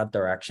purpose. I had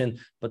direction.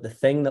 But the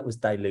thing that was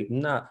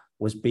diluting that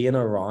was being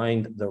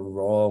around the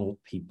wrong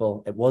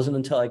people. It wasn't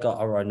until I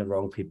got around the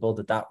wrong people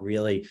that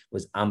really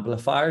was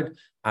amplified.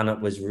 And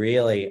it was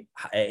really,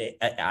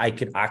 I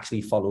could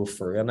actually follow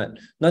through on it.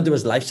 Now, there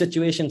was life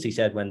situations, he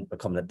said, when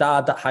becoming a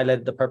dad, that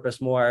highlighted the purpose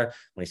more.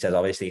 When he said,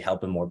 obviously,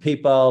 helping more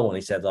people. When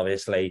he said,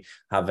 obviously,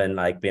 having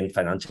like being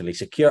financially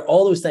secure,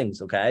 all those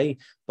things, okay?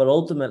 But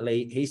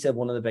ultimately, he said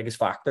one of the biggest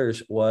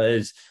factors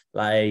was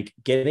like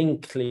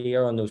getting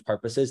clear on those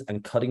purposes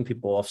and cutting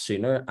people off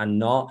sooner, and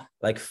not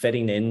like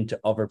fitting into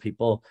other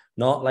people,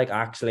 not like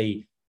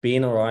actually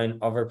being around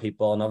other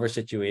people and other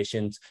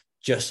situations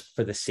just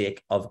for the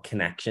sake of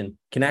connection.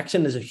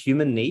 Connection is a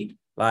human need,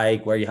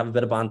 like where you have a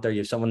bit of banter,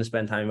 you have someone to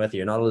spend time with,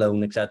 you're not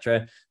alone,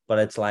 etc. But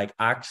it's like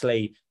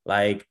actually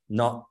like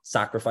not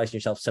sacrificing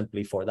yourself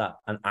simply for that,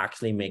 and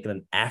actually making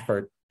an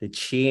effort to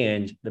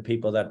change the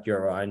people that you're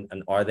around,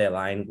 and are they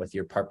aligned with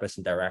your purpose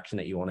and direction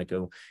that you want to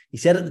go. He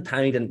said at the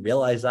time he didn't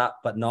realize that,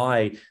 but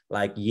now,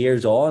 like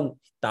years on,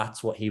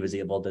 that's what he was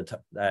able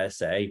to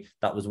say.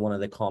 That was one of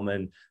the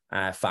common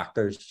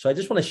factors. So I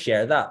just want to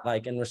share that,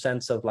 like in the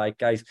sense of like,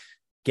 guys,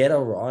 get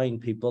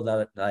around people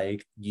that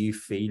like you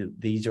feel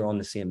these are on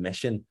the same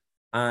mission.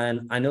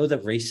 And I know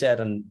that Reese said,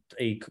 and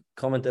he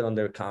commented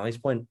under Cammie's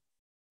point,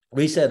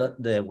 Reese said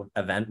at the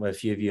event with a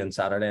few of you on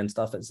Saturday and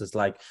stuff, it's just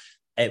like,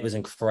 it was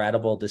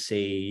incredible to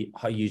see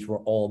how you were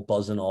all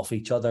buzzing off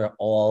each other,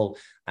 all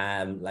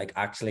like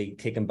actually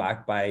taken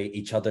back by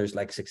each other's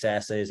like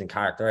successes and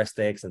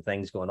characteristics and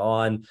things going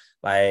on.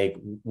 Like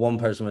one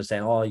person was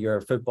saying, oh, you're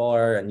a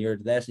footballer and you're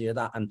this and you're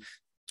that, and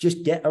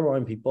just get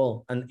around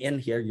people. And in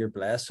here, you're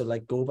blessed. So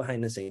like go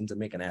behind the scenes and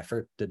make an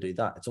effort to do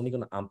that. It's only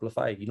going to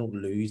amplify. You don't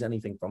lose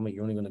anything from it.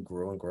 You're only going to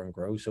grow and grow and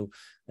grow. So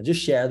I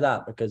just share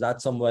that because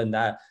that's someone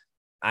that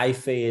I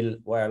feel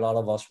where a lot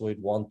of us would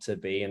want to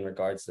be in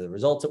regards to the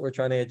results that we're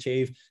trying to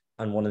achieve,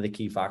 and one of the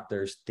key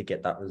factors to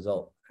get that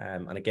result.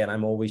 And again,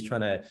 I'm always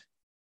trying to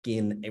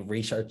gain a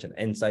research and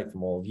insight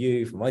from all of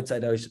you, from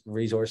outside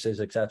resources,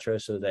 etc.,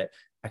 so that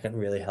I can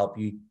really help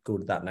you go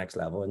to that next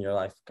level in your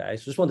life,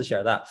 guys. So just wanted to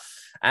share that.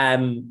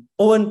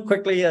 Owen,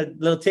 quickly, a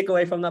little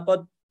takeaway from that,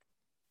 bud.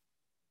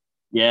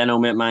 Yeah, no,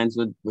 mate, mine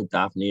would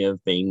definitely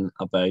have been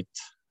about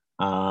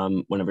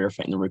whenever you're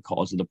finding the root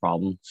cause of the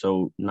problem.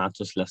 So not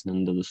just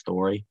listening to the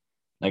story,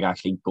 like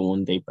actually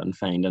going deep and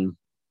finding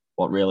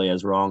what really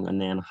is wrong,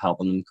 and then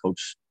helping them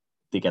coach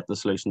to get the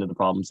solution to the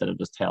problem instead of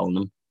just telling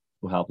them.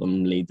 Will help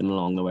them, lead them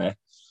along the way.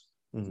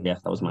 Yeah,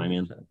 that was my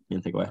main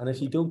takeaway. And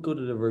if you don't go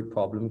to the root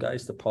problem,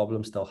 guys, the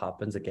problem still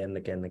happens again and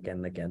again and again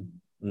and again.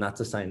 And that's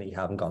a sign that you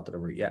haven't got to the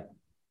root yet.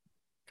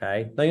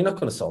 Okay. Now, you're not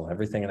going to solve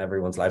everything in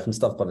everyone's life and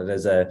stuff, but it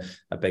is a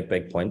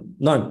big point.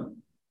 Now,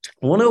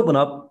 I want to open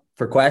up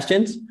for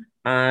questions.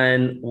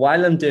 And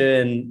while I'm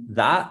doing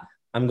that,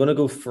 I'm going to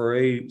go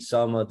through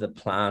some of the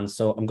plans.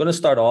 So I'm going to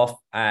start off.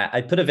 I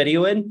put a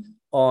video in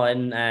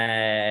on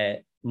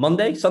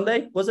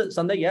Sunday, was it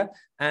Sunday? Yeah.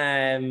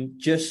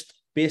 Just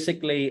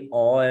basically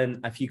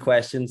on a few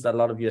questions that a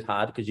lot of you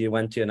had because you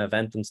went to an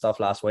event and stuff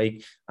last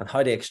week, and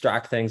how to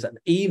extract things. And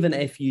even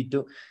if you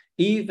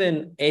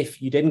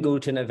didn't go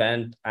to an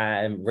event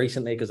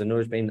recently, because I know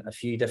there's been a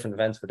few different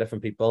events for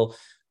different people,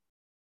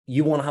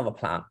 you want to have a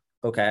plan.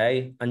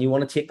 Okay. And you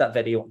want to take that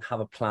video and have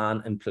a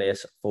plan in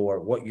place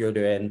for what you're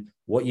doing,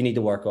 what you need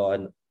to work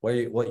on, what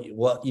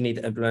you need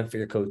to implement for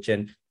your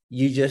coaching.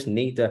 You just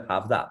need to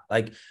have that.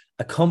 Like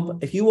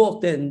if you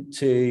walked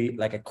into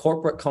like a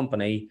corporate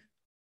company,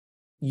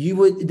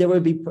 there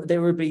would be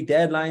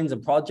deadlines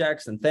and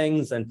projects and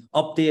things and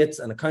updates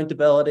and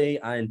accountability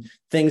and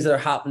things that are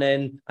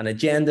happening, an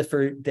agenda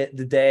for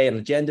the day, an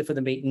agenda for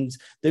the meetings.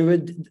 There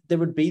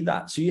would be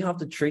that. So you have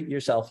to treat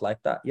yourself like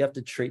that. You have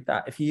to treat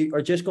that. If you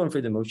are just going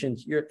through the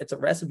motions, it's a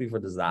recipe for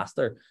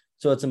disaster.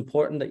 So it's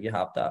important that you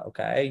have that.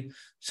 Okay.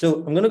 So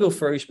I'm going to go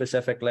through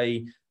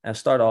specifically and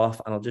start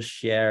off, and I'll just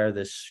share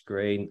this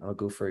screen. I'll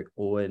go through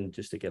Owen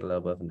just to get a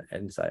little bit of an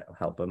insight. I'll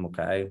help him.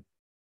 Okay.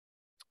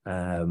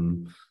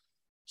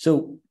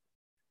 So,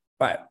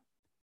 right.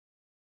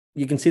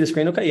 You can see the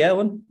screen. Okay. Yeah,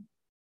 Owen.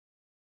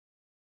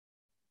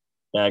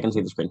 Yeah, I can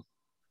see the screen.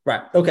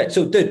 Right. Okay.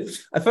 So, dude,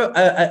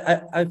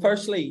 I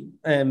firstly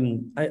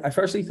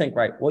think,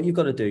 right, what you've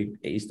got to do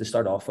is to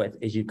start off with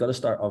is you've got to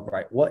start off,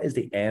 right, what is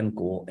the end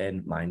goal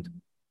in mind?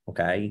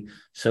 Okay.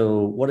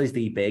 So what is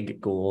the big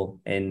goal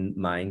in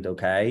mind?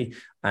 Okay.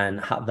 And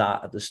have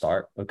that at the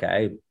start.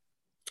 Okay.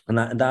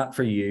 And that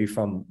for you,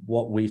 from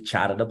what we've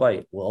chatted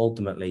about, will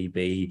ultimately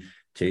be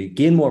to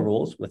gain more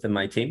roles within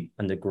my team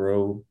and to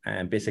grow.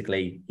 And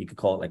basically, you could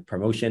call it like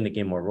promotion, to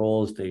gain more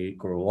roles, to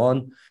grow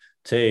on,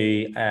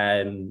 to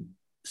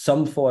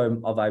some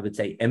form of, I would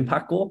say,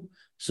 impact goal.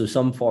 So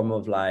some form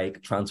of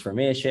like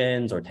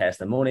transformations or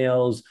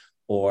testimonials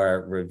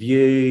or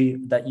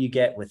review that you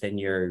get within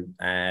your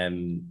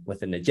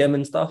within the gym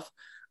and stuff.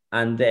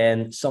 And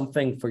then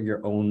something for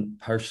your own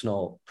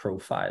personal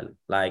profile,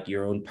 like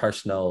your own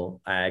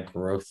personal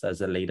growth as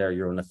a leader,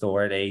 your own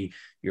authority,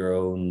 your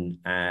own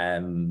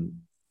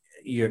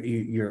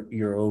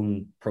your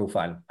own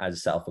profile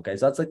as self. Okay,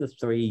 so that's like the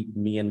three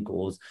main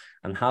goals,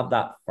 and have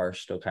that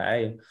first.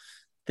 Okay,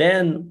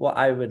 then what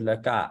I would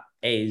look at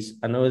is,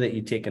 I know that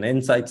you've taken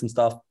insights and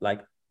stuff,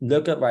 like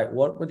look at, right,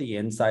 what were the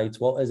insights?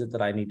 What is it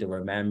that I need to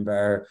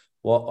remember?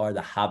 What are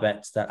the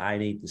habits that I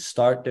need to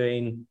start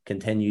doing,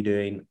 continue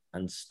doing,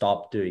 and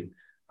stop doing?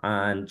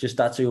 And just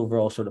that's the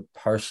overall sort of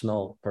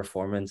personal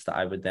performance that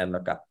I would then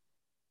look at.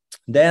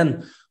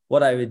 Then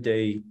what I would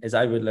do is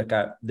I would look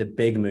at the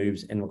big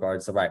moves in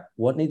regards to, right,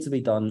 what needs to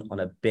be done on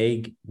a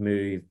big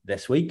move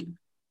this week,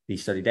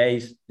 these 30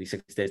 days, these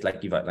 60 days,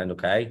 like you've outlined,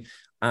 okay?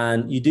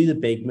 And you do the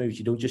big moves.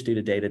 You don't just do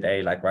the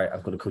day-to-day, like, right,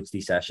 I've got to coach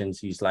these sessions.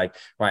 He's like,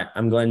 right,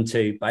 I'm going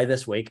to, by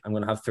this week, I'm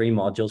going to have 3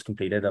 modules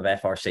completed of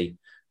FRC.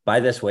 By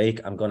this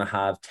week, I'm going to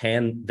have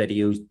 10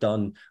 videos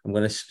done. I'm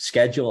going to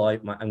schedule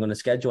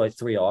out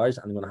 3 hours.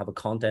 I'm going to have a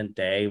content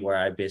day where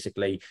I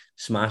basically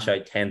smash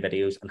out 10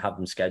 videos and have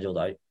them scheduled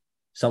out.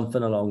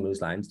 Something along those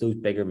lines, those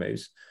bigger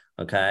moves.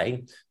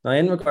 Okay. Now,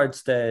 in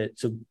regards to,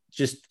 so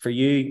just for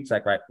you, it's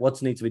like, right,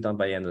 what needs to be done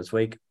by the end of this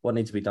week? What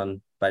needs to be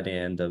done by the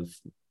end of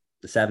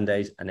the 7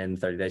 days, and then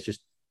 30 days?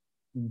 Just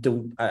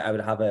I would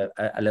have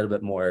a little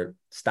bit more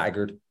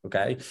staggered.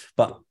 Okay.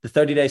 But the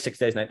 30 days, 6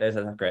 days, 9 days,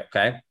 that's great.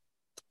 Okay.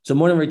 So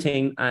morning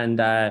routine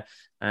and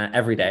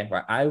every day,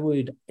 right? I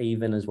would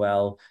even as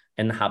well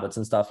in the habits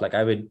and stuff, like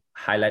I would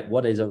highlight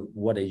what is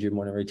your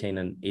morning routine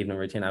and evening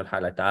routine. I would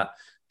highlight that.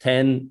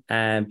 10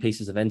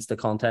 pieces of Insta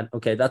content.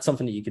 Okay, that's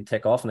something that you can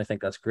tick off, and I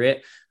think that's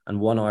great.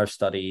 And 1 hour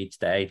study each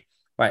day.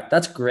 Right,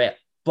 that's great.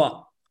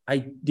 But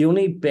the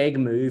only big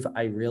move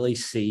I really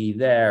see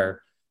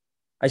there,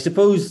 I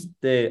suppose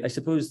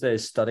the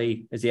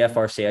study is the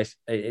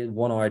FRC,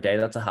 1 hour a day.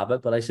 That's a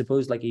habit, but I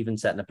suppose like even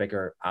setting a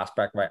bigger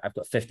aspect, right? I've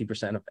got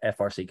 50% of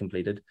FRC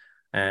completed.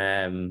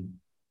 I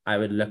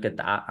would look at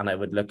that, and I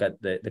would look at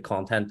the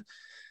content.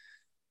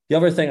 The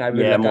other thing I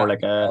would look more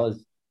at like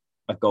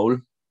a goal.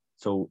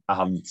 So I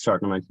have a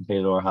certain amount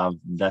completed, or have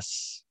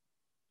this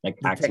like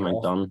X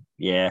amount done.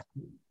 Yeah.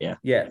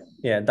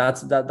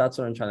 That's what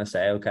I'm trying to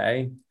say.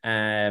 Okay.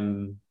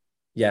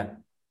 Yeah.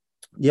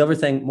 The other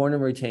thing,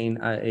 morning routine,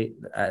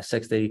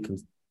 60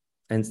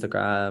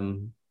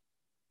 Instagram.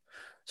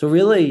 So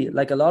really,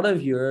 like a lot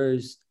of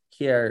yours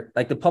here,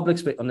 like the public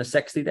speak on the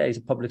 60 days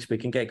of public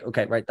speaking gig.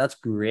 Okay, right, that's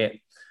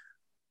great.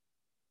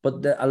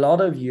 But a lot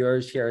of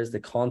yours here is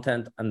the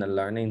content and the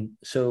learning.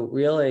 So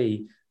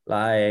really,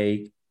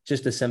 like,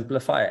 just to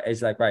simplify it,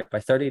 is like, right, by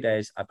 30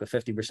 days, I've got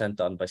 50%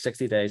 done. By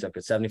 60 days, I've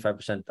got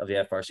 75% of the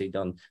FRC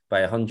done.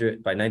 By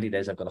 90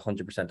 days, I've got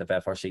 100% of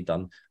FRC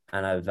done.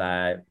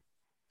 And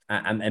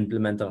I'm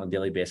implementing on a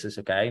daily basis.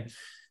 Okay.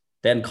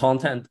 Then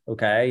content.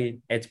 Okay.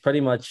 It's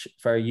pretty much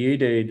for you,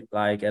 dude.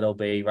 Like it'll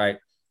be right.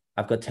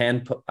 I've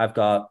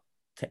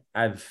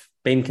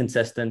been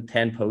consistent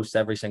 10 posts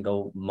every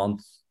single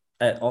month.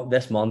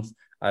 This month,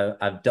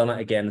 I've done it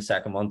again the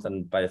second month.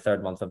 And by the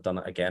third month, I've done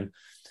it again.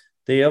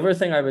 The other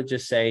thing I would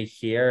just say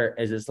here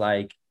is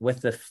like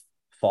with the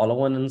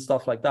following and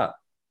stuff like that,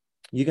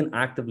 you can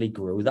actively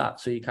grow that.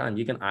 So you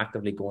can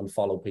actively go and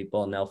follow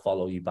people and they'll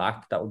follow you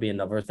back. That would be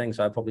another thing.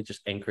 So I'd probably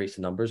just increase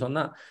the numbers on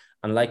that.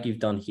 And like you've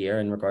done here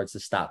in regards to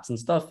stats and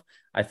stuff,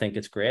 I think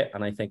it's great.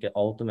 And I think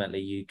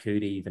ultimately you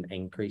could even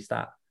increase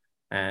that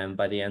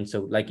by the end. So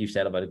like you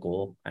said about a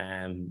goal,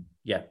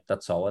 yeah,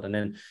 that's solid. And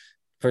then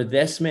for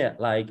this, mate,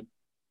 like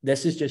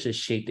this is just a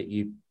sheet that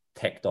you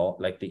ticked off,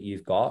 like that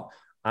you've got.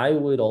 I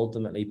would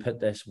ultimately put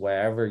this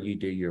wherever you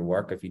do your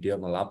work, if you do it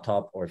on a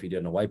laptop or if you do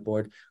it on a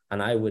whiteboard,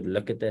 and I would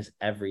look at this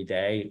every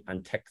day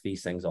and tick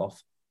these things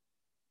off.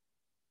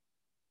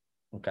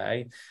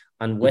 Okay.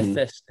 And with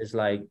this is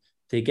like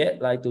to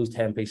get like those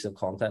 10 pieces of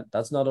content,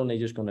 that's not only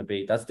just going to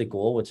be, that's the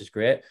goal, which is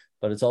great,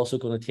 but it's also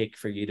going to take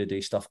for you to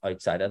do stuff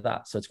outside of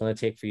that. So it's going to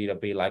take for you to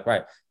be like,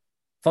 right,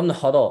 from the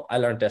huddle, I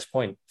learned this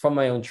point. From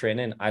my own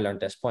training, I learned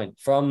this point.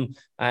 From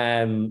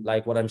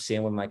like what I'm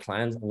seeing with my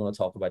clients, I'm going to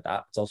talk about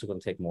that. It's also going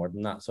to take more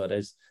than that. So it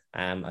is.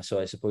 So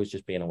I suppose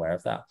just being aware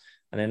of that.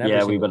 And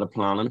then we bit of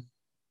planning.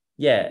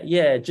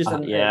 Yeah. Just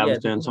I was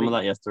doing some of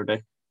that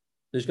yesterday.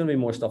 There's going to be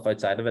more stuff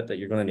outside of it that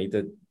you're going to need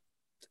to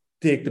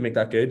take to make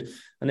that good.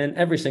 And then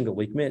every single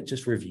week, mate,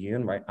 just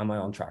reviewing, right? Am I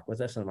on track with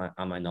this? Am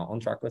I not on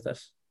track with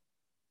this?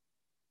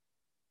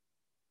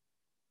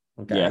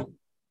 Okay. Yeah.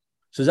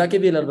 So does that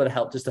give you a little bit of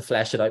help just to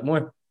flesh it out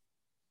more?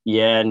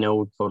 Yeah,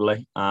 no,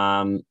 totally.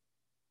 I'll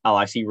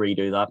actually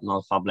redo that, and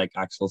I'll have like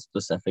actual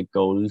specific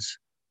goals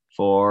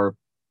for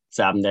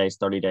 7 days,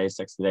 30 days,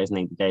 60 days,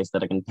 90 days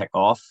that I can tick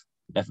off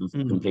if I've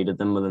completed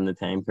them within the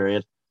time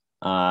period.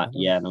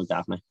 Yeah, no,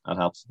 definitely. That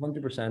helps.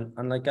 100%.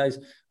 And like, guys,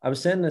 I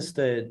was saying this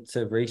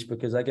to Reese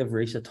because I give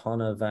Reese a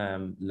ton of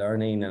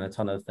learning and a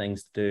ton of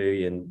things to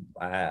do and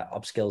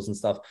upskills and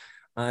stuff.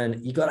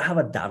 And you got to have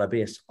a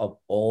database of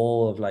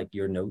all of like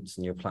your notes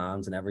and your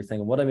plans and everything.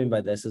 And what I mean by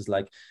this is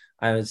like,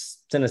 I was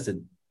saying this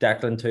to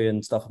Declan too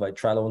and stuff about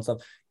Trello and stuff.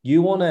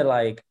 You want to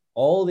like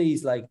all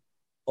these like,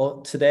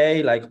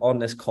 today, like on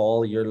this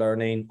call, you're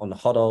learning on the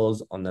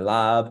huddles, on the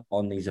lab,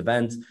 on these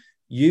events.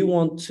 You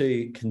want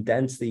to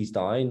condense these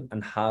down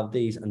and have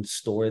these and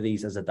store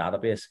these as a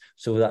database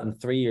so that in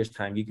 3 years'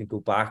 time, you can go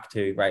back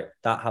to, right,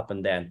 that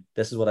happened then.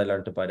 This is what I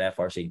learned about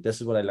FRC.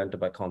 This is what I learned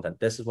about content.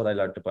 This is what I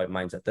learned about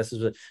mindset. This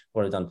is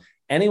what I've done.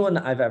 Anyone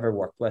that I've ever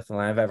worked with and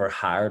I've ever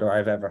hired or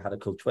I've ever had a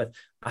coach with,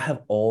 I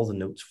have all the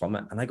notes from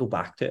it and I go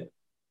back to it.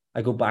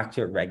 I go back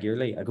to it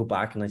regularly. I go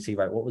back and I see,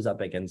 right, what was that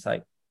big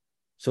insight?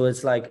 So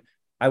it's like,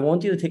 I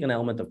want you to take an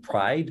element of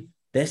pride.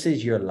 This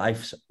is your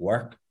life's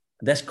work.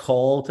 This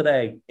call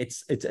today,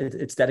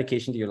 it's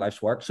dedication to your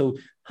life's work. So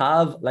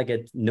have like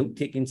a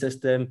note-taking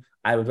system.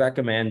 I would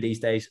recommend these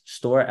days,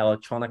 store it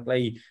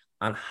electronically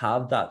and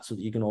have that so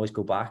that you can always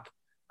go back.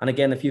 And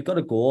again, if you've got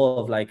a goal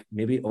of like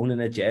maybe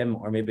owning a gym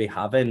or maybe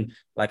having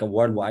like a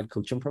worldwide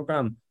coaching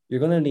program, you're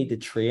going to need to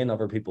train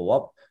other people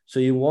up. So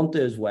you want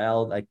to as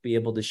well, like be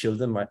able to show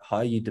them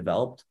how you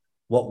developed.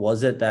 What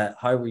was it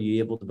how were you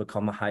able to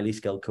become a highly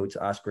skilled coach,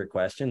 ask great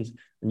questions?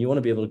 And you want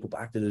to be able to go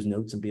back to those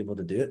notes and be able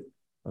to do it.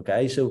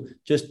 Okay, so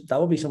just that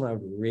would be something I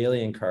would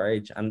really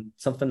encourage, and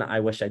something that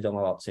I wish I'd done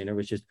a lot sooner,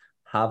 which is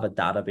have a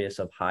database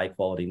of high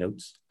quality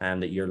notes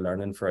and that you're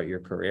learning throughout your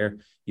career.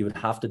 You would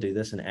have to do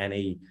this in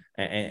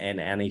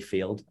any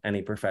field,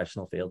 any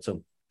professional field.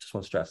 So just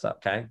want to stress that.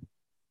 Okay,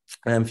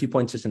 a few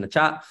points just in the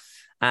chat.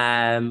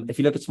 If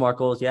you look at SMART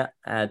goals,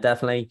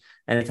 definitely.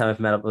 Anytime I've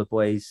met up with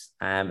boys,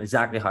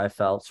 exactly how I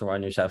felt.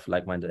 Surround yourself with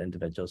like-minded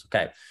individuals.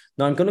 Okay.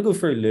 Now I'm going to go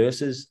through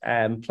Lewis's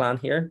plan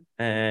here.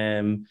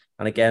 And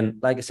again,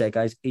 like I said,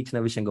 guys, each and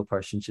every single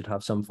person should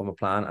have some form of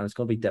plan, and it's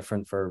going to be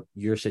different for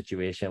your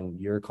situation,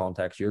 your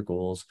context, your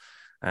goals.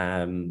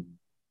 So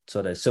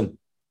it is. So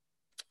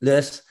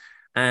Lewis,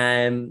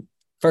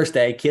 first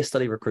day, case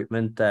study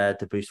recruitment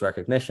to boost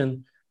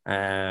recognition.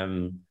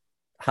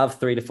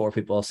 Have 3 to 4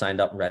 people signed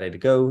up and ready to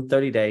go.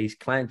 30 days,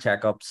 client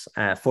checkups,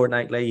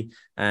 fortnightly,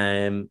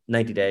 90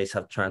 days,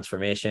 have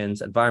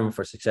transformations, environment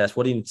for success.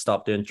 What do you need to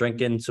stop doing?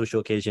 Drinking, social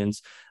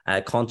occasions,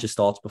 conscious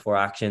thoughts before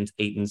actions,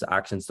 eatings,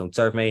 actions don't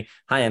serve me,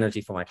 high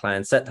energy for my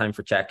clients, set time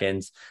for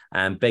check-ins,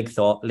 big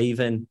thought,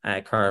 leaving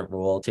current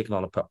role, taking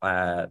on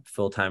a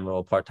full-time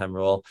role, part-time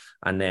role,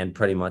 and then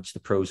pretty much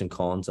the pros and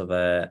cons of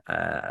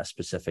a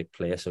specific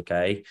place.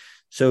 Okay.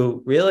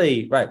 So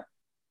really, right.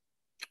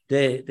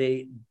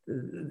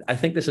 I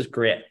think this is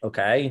great,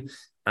 okay?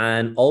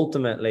 And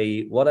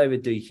ultimately, what I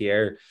would do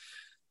here,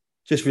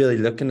 just really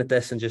looking at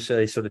this and just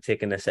really sort of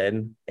taking this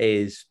in,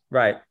 is,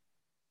 right,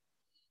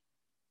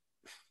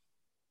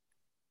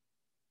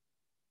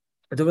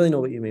 I don't really know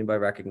what you mean by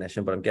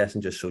recognition, but I'm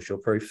guessing just social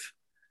proof.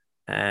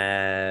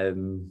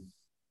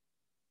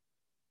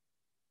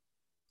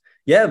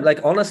 Yeah,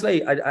 like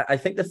honestly, I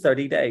think the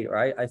 30-day,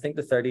 right? I think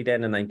the 30-day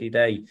and the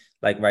 90-day,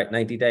 like, right,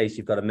 90 days,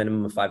 you've got a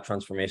minimum of 5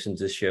 transformations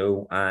to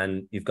show,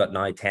 and you've got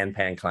now 10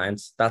 paying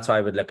clients. That's how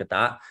I would look at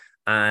that.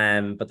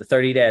 But the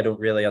 30-day, I don't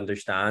really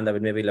understand. I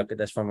would maybe look at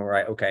this from,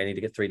 right, okay, I need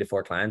to get 3 to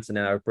 4 clients, and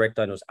then I would break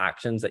down those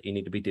actions that you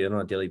need to be doing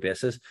on a daily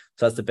basis.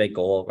 So that's the big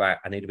goal, right?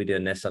 I need to be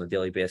doing this on a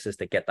daily basis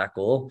to get that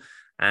goal.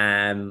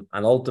 And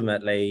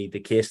ultimately, the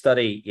case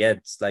study, yeah,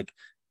 it's like,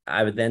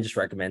 I would then just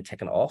recommend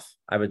ticking off.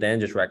 I would then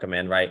just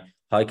recommend, right,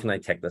 how can I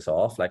tick this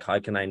off? Like, how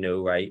can I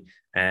know, right,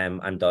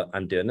 I'm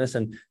doing this?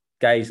 And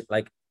guys,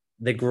 like,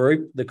 the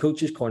group, the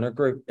Coaches Corner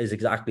group, is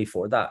exactly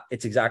for that.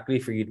 It's exactly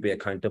for you to be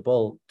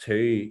accountable to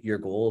your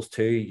goals,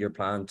 to your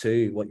plan,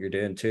 to what you're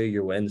doing, to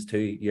your wins, to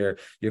your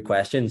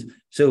questions.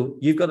 So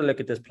you've got to look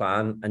at this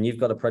plan, and you've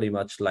got to pretty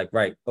much like,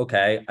 right,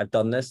 okay, I've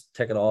done this,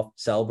 tick it off,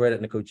 celebrate it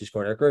in the Coaches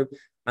Corner group.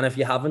 And if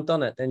you haven't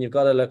done it, then you've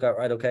got to look at,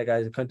 right, okay,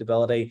 guys,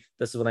 accountability,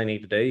 this is what I need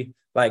to do.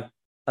 Like,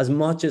 as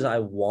much as I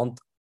want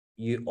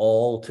you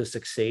all to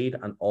succeed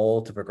and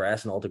all to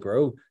progress and all to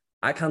grow,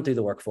 I can't do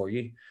the work for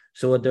you.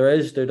 So there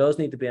does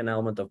need to be an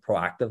element of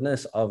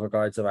proactiveness of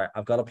regards to, right,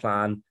 I've got a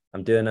plan,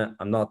 I'm doing it,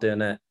 I'm not doing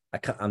it,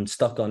 I'm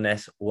stuck on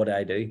this, what do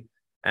I do?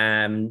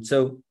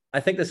 So I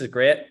think this is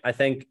great. I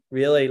think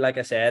really, like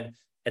I said,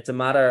 it's a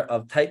matter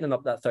of tightening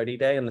up that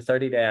 30-day. And the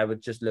 30-day, I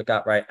would just look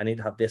at, right, I need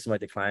to have this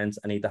amount of clients,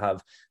 I need to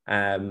have,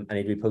 I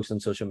need to be posting on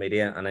social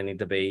media, and I need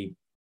to be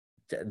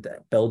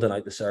building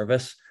out the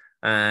service.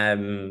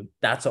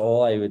 That's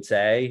all I would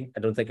say. I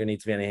don't think there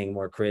needs to be anything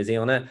more crazy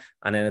on it.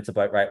 And then it's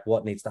about, right,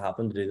 what needs to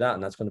happen to do that?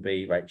 And that's going to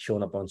be, right,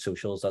 showing up on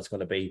socials. That's going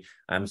to be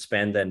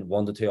spending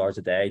 1 to 2 hours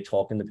a day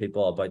talking to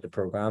people about the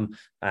program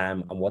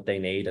and what they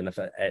need. And if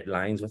it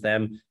aligns with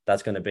them,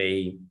 that's going to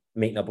be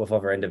meeting up with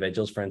other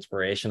individuals for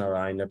inspiration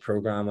around their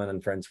programming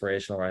and for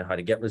inspiration around how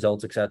to get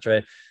results,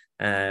 etc.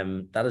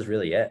 That is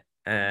really it.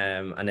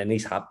 And then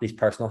these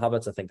personal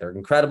habits, I think they're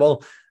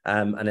incredible.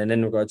 And then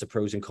in regards to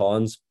pros and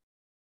cons,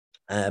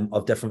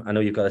 of different, I know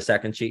you've got a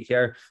second sheet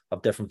here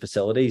of different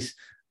facilities.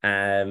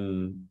 I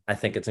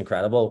think it's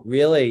incredible.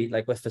 Really,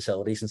 like with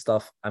facilities and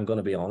stuff, I'm going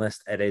to be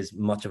honest, it is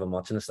much of a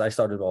muchness. I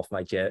started off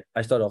my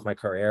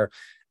career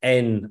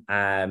in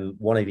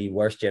one of the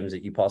worst gyms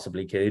that you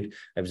possibly could.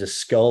 It was a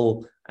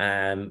school,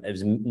 it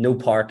was no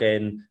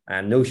parking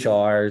and no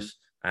showers,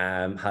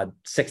 had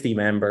 60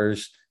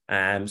 members.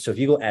 So if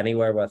you go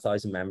anywhere with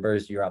 1,000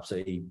 members, you're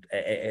absolutely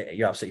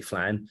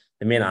flying.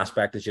 The main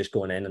aspect is just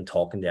going in and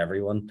talking to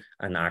everyone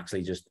and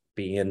actually just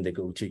being the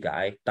go-to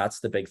guy. That's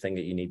the big thing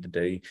that you need to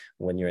do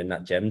when you're in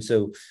that gym.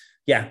 So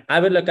yeah, I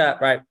would look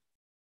at, right,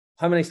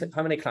 how many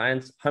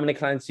clients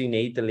do you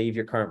need to leave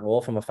your current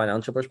role from a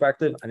financial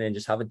perspective, and then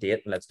just have a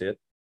date and let's do it.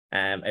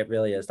 It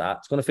really is that.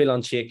 It's going to feel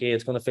unshaky,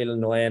 it's going to feel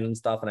annoying and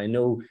stuff, and I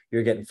know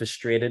you're getting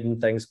frustrated and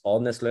things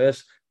on this,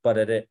 Lewis, but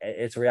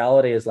its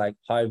reality is like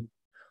how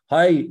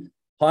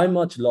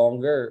much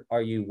longer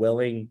are you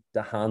willing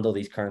to handle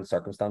these current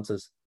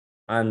circumstances?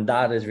 And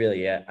that is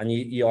really it. And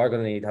you are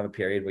going to need to have a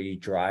period where you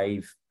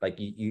drive, like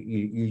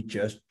you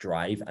just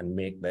drive and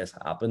make this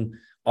happen.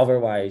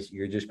 Otherwise,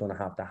 you're just going to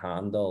have to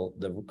handle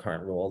the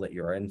current role that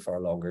you're in for a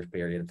longer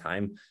period of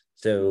time.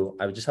 So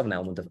I would just have an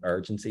element of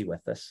urgency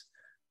with this.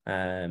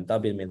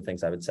 That'd be the main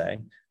things I would say.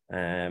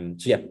 So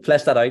yeah,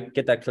 flesh that out,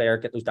 get that clear,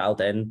 get those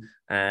dialed in.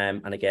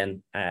 And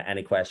again,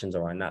 any questions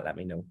around that, let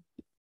me know.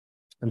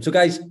 And so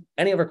guys,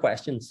 any other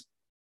questions?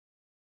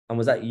 And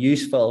was that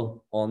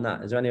useful on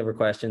that? Is there any other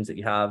questions that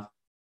you have?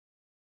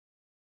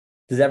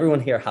 Does everyone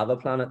here have a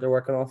plan that they're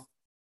working off?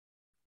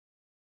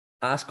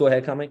 Go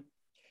ahead, Cami.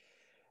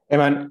 Hey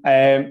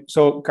man,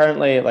 so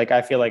currently, like,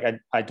 I feel like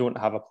I don't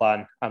have a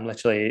plan. I'm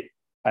literally,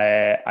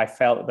 I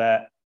felt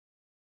that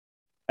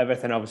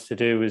everything I was to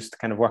do was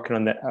kind of working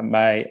on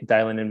my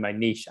dialing in my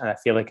niche, and I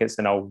feel like it's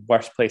in a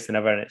worse place than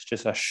ever, and it's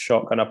just a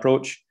shotgun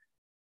approach,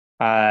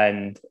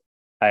 and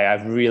I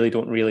really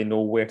don't really know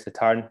where to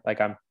turn.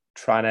 Like, I'm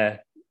trying to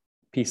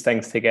piece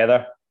things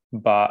together,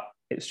 but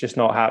it's just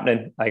not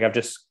happening. Like, I've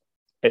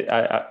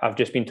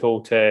just been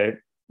told to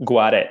go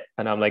at it,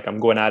 and I'm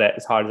going at it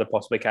as hard as I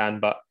possibly can,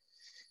 but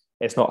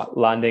it's not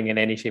landing in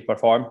any shape or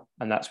form.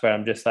 And that's where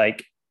I'm just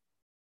like,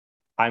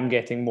 I'm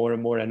getting more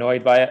and more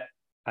annoyed by it.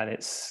 And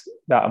it's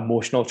that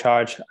emotional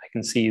charge I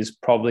can see is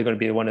probably going to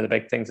be one of the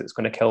big things that's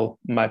going to kill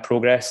my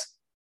progress,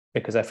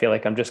 because I feel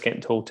like I'm just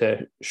getting told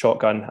to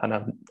shotgun,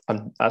 and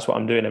that's what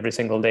I'm doing every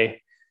single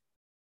day.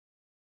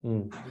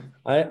 Because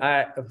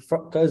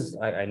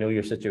I know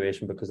your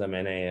situation, because I'm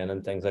in AN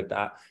and things like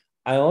that.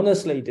 I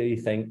honestly do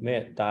think,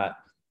 mate, that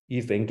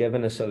you've been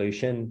given a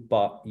solution,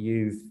 but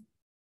you've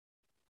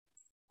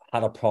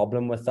had a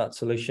problem with that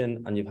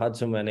solution, and you've had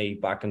so many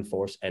back and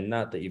forth in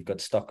that you've got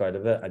stuck out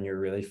of it, and you're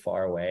really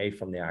far away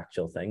from the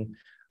actual thing.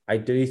 I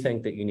do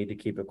think that you need to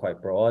keep it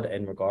quite broad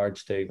in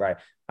regards to, right,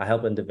 I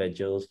help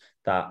individuals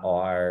that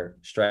are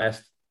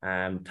stressed,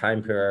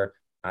 time poor,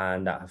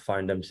 and that have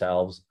found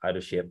themselves out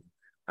of shape.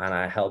 And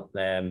I help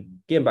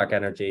them gain back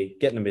energy,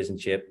 get in amazing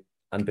shape,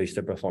 and boost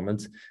their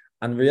performance.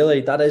 And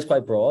really, that is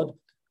quite broad,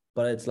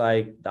 but it's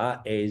like,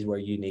 that is where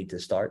you need to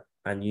start,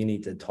 and you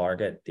need to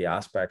target the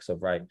aspects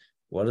of, right,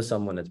 what is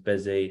someone that's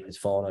busy, has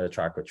fallen out of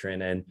track with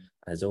training,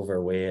 is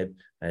overweight,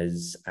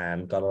 has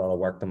got a lot of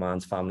work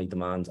demands, family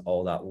demands,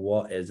 all that.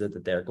 What is it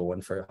that they're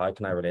going for? How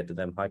can I relate to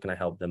them? How can I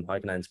help them? How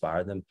can I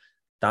inspire them?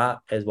 That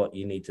is what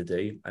you need to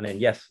do. And then,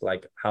 yes,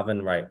 like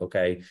having, right,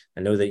 okay,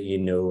 I know that you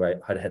know, right,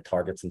 how to hit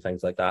targets and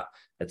things like that.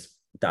 It's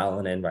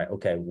dialing in, right,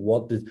 okay,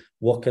 what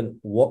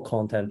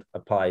content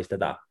applies to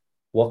that?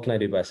 What can I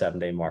do by a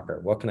 7-day marker?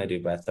 What can I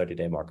do by a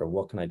 30-day marker?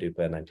 What can I do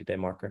by a 90-day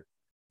marker?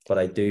 But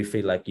I do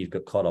feel like you've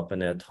got caught up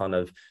in a ton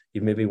of,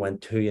 you maybe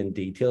went too in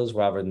details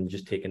rather than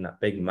just taking that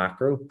big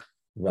macro,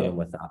 running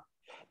with that.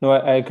 No,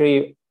 I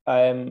agree.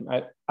 I'm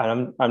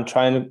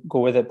trying to go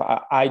with it,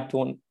 but I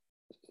don't,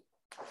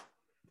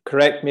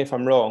 correct me if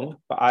I'm wrong,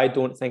 but I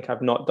don't think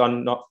I've not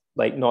done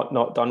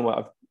what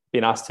I've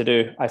been asked to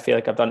do. I feel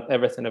like I've done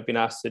everything I've been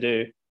asked to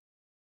do.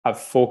 I've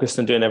focused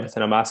on doing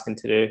everything I'm asking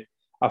to do.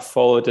 I've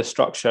followed the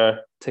structure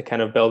to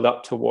kind of build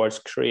up towards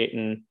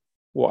creating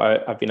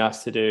what I've been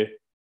asked to do.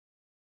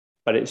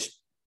 But it's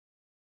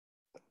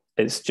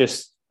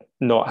just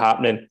not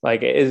happening.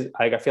 Like, it is,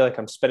 like, I feel like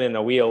I'm spinning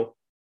a wheel,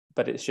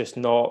 but it's just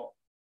not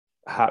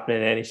happening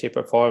in any shape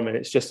or form. And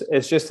it's just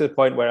to the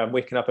point where I'm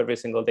waking up every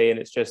single day and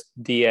it's just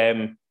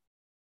DM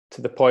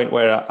to the point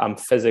where I'm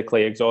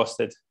physically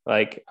exhausted.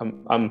 Like,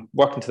 I'm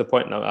working to the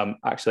point now I'm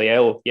actually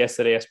ill.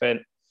 Yesterday I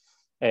spent,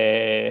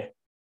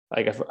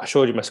 like, if I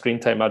showed you my screen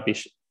time, I'd be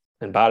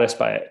embarrassed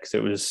by it, because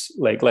it was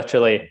like,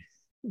 literally,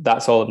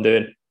 that's all I'm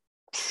doing.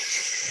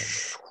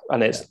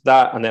 And it's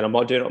that, and then I'm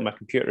not doing it on my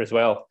computer as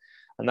well.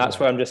 And that's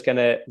where I'm just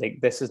gonna, like,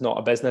 this is not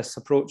a business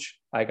approach.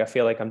 Like, I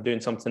feel like I'm doing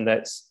something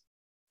there's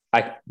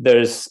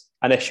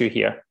an issue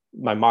here.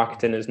 My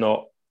marketing is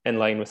not in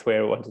line with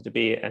where I wanted to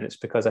be. And it's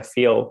because I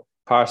feel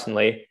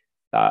personally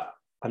that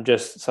I'm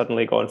just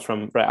suddenly going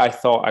from, right, I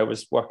thought I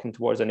was working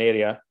towards an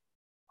area.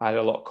 I had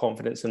a lot of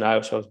confidence in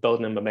that, so I was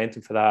building a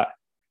momentum for that.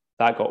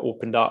 That got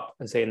opened up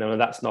and saying, no,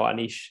 that's not a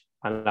niche.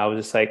 And I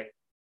was just like,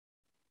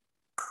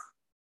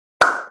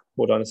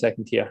 hold on a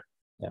second here.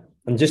 Yeah.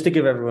 And just to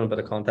give everyone a bit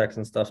of context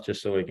and stuff,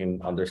 just so we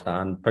can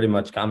understand, pretty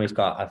much Cami's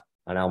got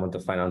an element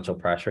of financial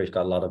pressure. He's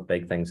got a lot of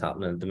big things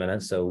happening at the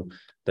minute. So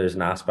there's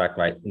an aspect,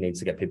 right, he needs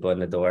to get people in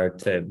the door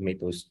to meet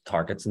those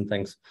targets and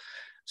things.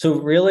 So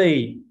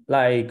really,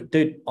 like,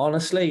 dude,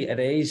 honestly, it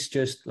is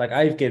just like,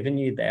 I've given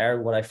you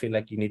there what I feel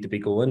like you need to be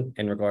going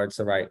in regards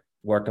to, right,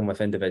 working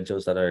with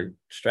individuals that are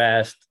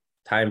stressed,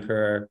 time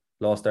poor,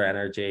 lost their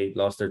energy,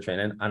 lost their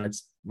training. And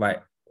it's right,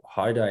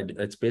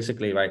 it's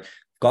basically, right,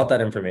 got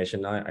that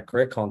information now. I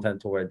create content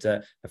towards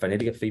it. If I need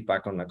to get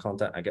feedback on that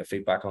content, I get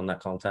feedback on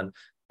that content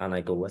and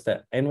I go with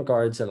it. In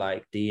regards to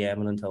like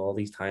DMing until all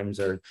these times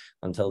or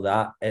until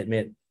that,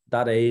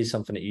 that is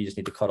something that you just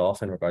need to cut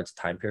off in regards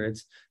to time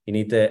periods. You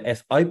need to,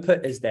 if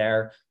output is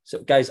there.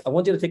 So guys, I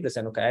want you to take this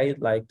in, okay?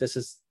 Like this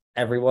is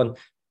everyone.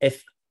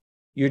 If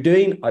you're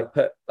doing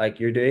output, like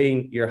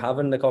you're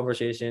having the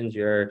conversations,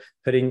 you're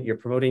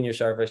promoting your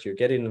service, you're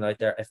getting it out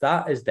there. If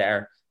that is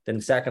there, then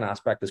the second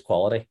aspect is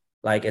quality.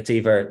 Like it's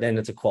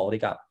a quality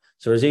gap.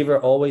 So there's either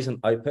always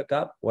an output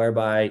gap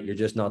whereby you're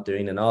just not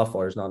doing enough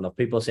or there's not enough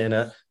people seeing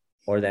it,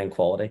 or then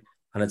quality.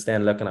 And it's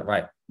then looking at,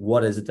 right,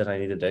 what is it that I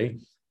need to do?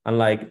 And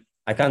like,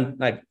 I can't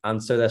like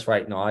answer this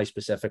right now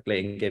specifically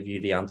and give you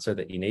the answer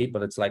that you need,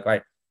 but it's like,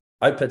 right,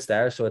 output's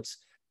there. So it's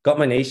got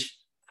my niche.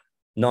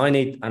 Now I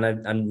need, and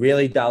I'm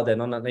really dialed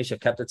in on that niche. I've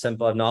kept it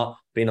simple. I've not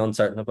been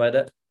uncertain about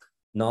it.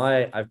 Now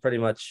I've pretty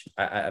much,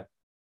 I've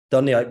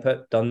done the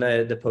output, done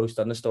the post,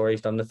 done the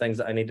stories, done the things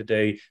that I need to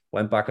do,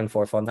 went back and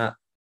forth on that.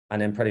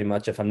 And then pretty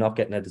much if I'm not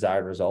getting a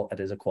desired result, it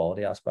is a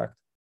quality aspect.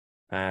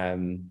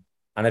 And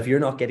if you're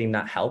not getting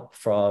that help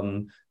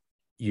from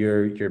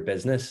your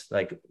business,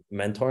 like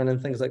mentoring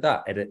and things like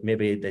that,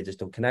 maybe they just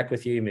don't connect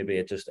with you, maybe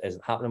it just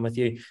isn't happening with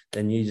you,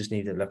 then you just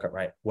need to look at,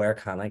 right, where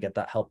can I get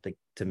that help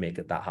to make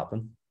that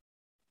happen?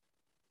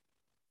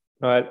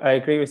 No, I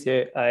agree with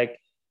you. Like,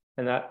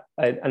 and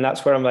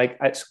that's where I'm like,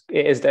 it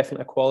is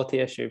definitely a quality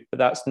issue, but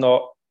that's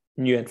not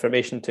new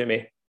information to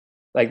me.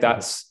 Like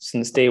that's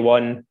since day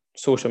one,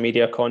 social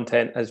media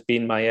content has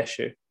been my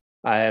issue,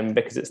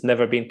 because it's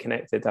never been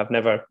connected. I've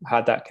never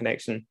had that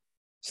connection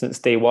since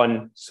day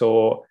one.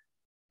 So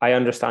I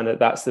understand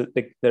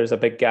that there's a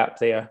big gap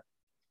there.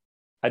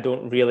 I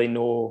don't really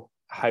know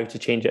how to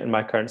change it in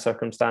my current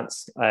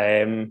circumstance.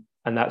 And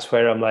that's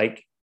where I'm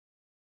like,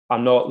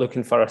 I'm not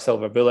looking for a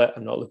silver bullet.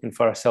 I'm not looking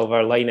for a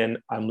silver lining.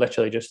 I'm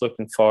literally just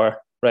looking for,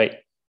 right,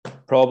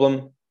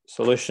 problem,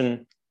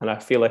 solution. And I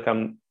feel like I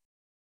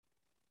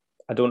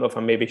don't know if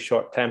I'm maybe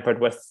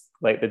short-tempered with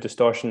like the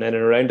distortion in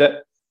and around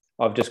it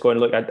of just going,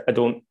 look, I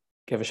don't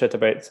give a shit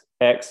about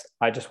X.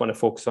 I just want to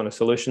focus on a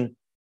solution.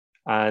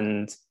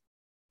 And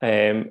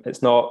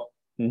it's not,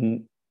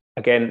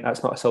 again,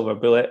 that's not a silver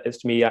bullet.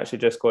 It's me actually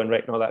just going,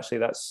 right, no, actually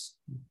that's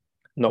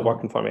not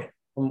working for me.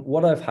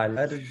 What I've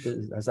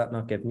highlighted, has that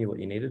not given you what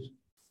you needed?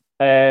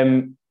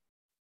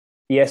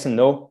 Yes and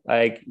no.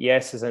 Like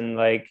yes, as in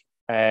like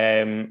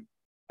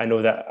I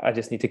know that I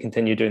just need to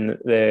continue doing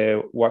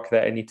the work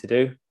that I need to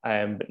do.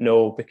 But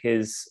no,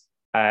 because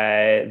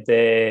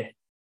the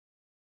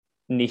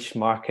niche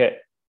market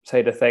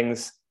side of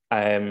things,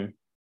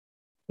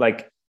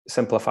 like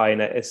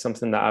simplifying it is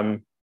something that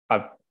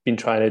I've been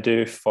trying to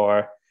do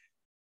for,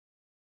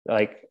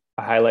 like,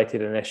 I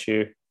highlighted an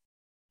issue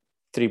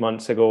 3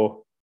 months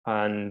ago,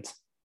 and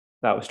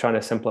that was trying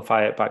to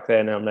simplify it back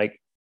then. And I'm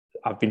like,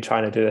 I've been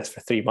trying to do this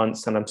for 3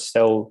 months and I'm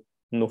still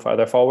no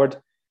further forward.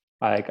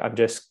 Like I'm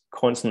just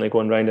constantly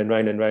going round and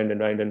round and round and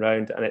round and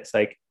round. And it's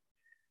like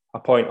a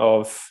point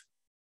of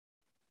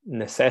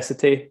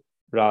necessity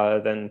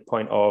rather than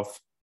point of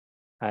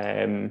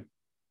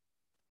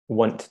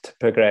want to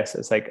progress.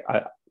 It's like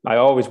I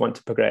always want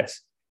to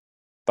progress,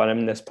 but I'm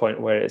in this point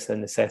where it's a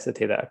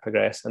necessity that I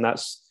progress. And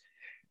that's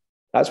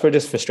where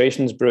just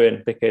frustration's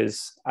brewing,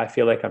 because I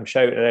feel like I'm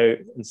shouting out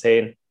and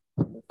saying,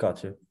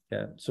 got you.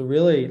 Yeah. So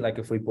really, like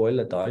if we boil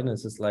it down,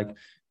 it's just like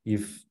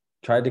you've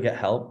tried to get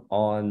help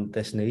on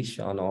this niche,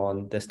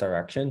 on this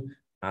direction,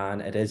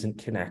 and it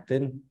isn't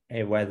connecting,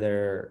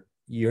 whether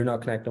you're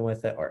not connecting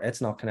with it or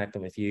it's not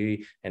connecting with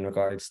you in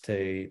regards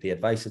to the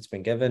advice that's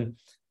been given,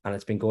 and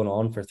it's been going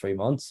on for 3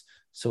 months.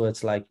 So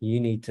it's like you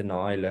need to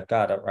now look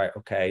at it, right?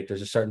 Okay,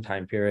 there's a certain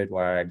time period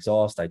where I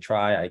exhaust, I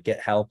try, I get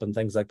help and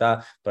things like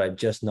that, but I'm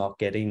just not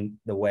getting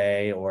the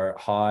way or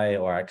how,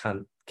 or I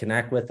can't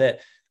connect with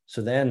it.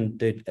 So then,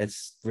 dude,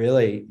 it's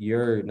really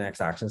your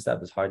next action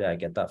step is, how do I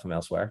get that from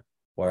elsewhere,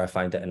 where I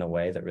find it in a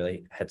way that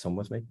really hits home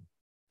with me?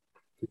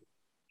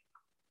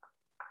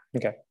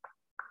 Okay.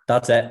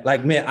 That's it.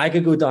 Like, mate, I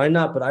could go down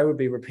that, but I would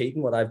be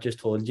repeating what I've just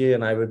told you,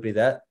 and I would be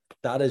that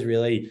is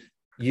really,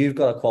 you've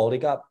got a quality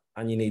gap,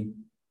 and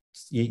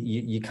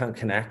you can't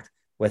connect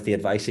with the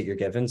advice that you're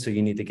given, so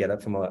you need to get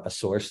it from a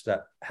source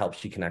that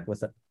helps you connect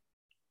with it.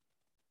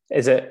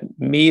 Is it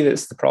me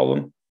that's the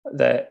problem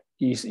that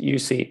you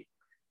see?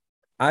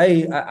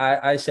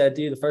 I said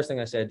to you, the first thing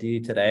I said to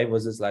you today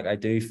was, it's like, I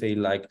do feel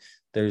like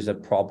there's a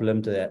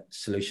problem to the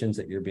solutions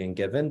that you're being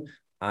given.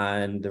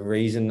 And the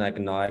reason, like,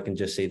 now I can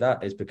just see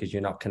that is because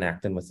you're not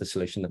connecting with the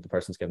solution that the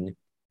person's giving you.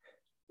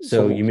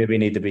 So you maybe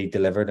need to be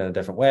delivered in a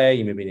different way.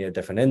 You maybe need a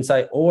different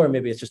insight, or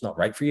maybe it's just not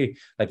right for you.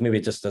 Like maybe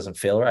it just doesn't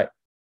feel right.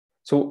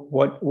 So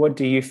what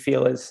do you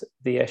feel is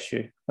the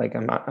issue? Like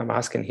I'm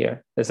asking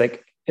here. It's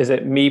like, is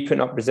it me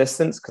putting up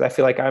resistance? Because I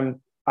feel like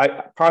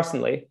I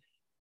personally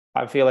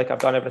feel like I've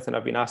done everything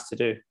I've been asked to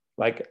do.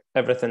 Like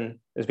everything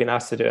has been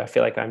asked to do, I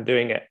feel like I'm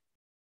doing it.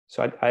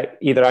 So I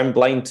either I'm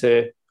blind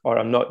to, or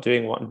I'm not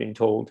doing what I'm being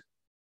told,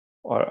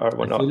 or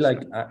whatnot.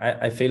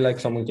 I feel like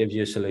someone gives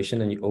you a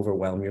solution and you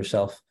overwhelm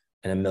yourself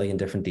in a million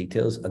different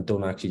details and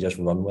don't actually just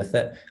run with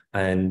it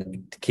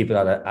and keep it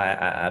at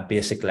a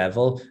basic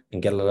level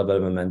and get a little bit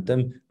of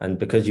momentum. And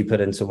because you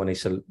put in so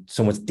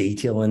much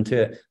detail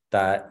into it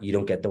that you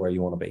don't get to where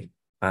you want to be.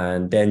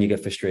 And then you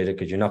get frustrated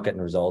because you're not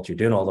getting results, you're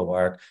doing all the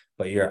work,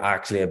 but you're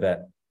actually a bit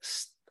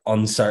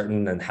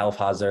uncertain and health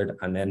hazard.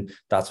 And then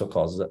that's what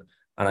causes it.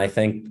 And I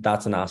think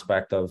that's an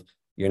aspect of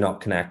you're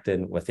not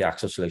connecting with the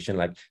actual solution.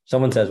 Like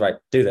someone says, right,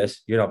 do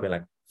this. You're not being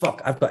like,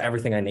 fuck, I've got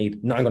everything I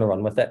need. Now I'm going to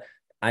run with it.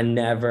 I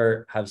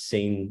never have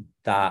seen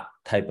that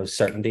type of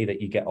certainty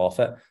that you get off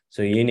it.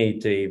 So you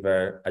need to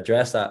either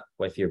address that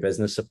with your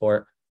business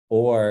support,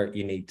 or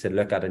you need to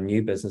look at a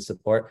new business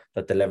support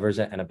that delivers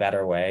it in a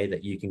better way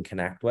that you can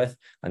connect with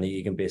and that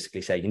you can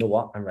basically say, you know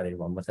what, I'm ready to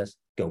run with this.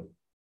 Go.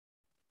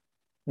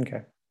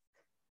 Okay.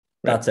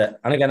 That's it.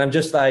 And again, I'm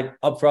just like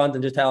upfront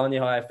and just telling you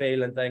how I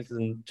feel and things,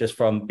 and just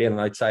from being an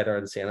outsider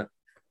and seeing it.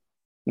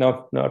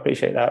 No, I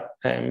appreciate that.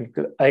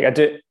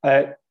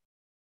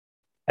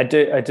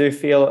 I do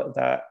feel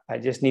that I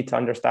just need to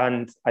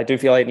understand. I do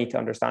feel I need to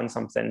understand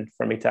something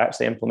for me to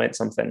actually implement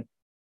something.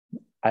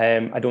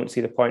 I don't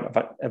see the point of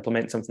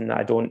implementing something that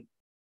I don't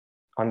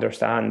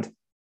understand,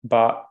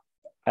 but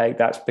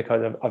that's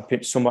because I've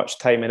put so much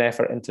time and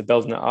effort into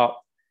building it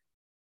up,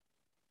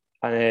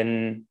 and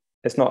then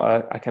it's not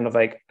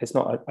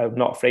I'm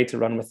not afraid to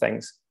run with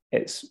things.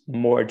 It's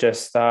more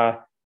just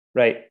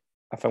right.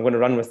 If I'm going to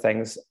run with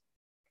things,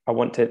 I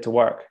want it to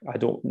work. I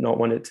don't not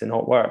want it to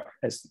not work.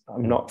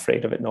 I'm not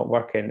afraid of it not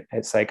working.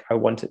 It's like I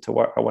want it to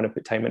work. I want to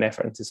put time and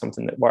effort into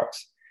something that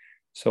works.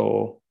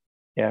 So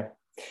yeah.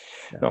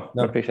 No,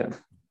 I appreciate it.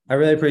 I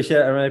really appreciate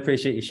it. I really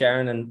appreciate you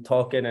sharing and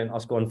talking and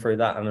us going through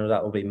that. I know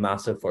that will be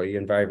massive for you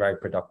and very, very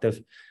productive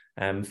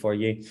for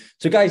you.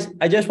 So guys,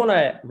 I just want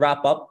to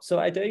wrap up. So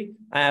I do.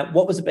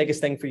 What was the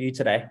biggest thing for you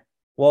today?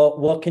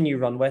 What can you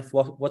run with?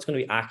 What's going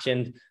to be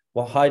actioned?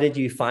 Well, how did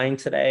you find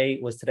today?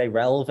 Was today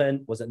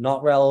relevant? Was it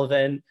not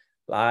relevant?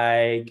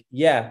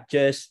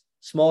 Just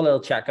small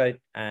little checkout.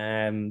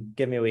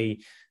 Give me a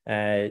wee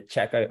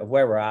checkout of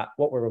where we're at,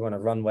 what we were going to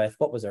run with,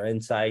 what was our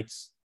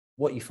insights,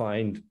 what you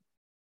find,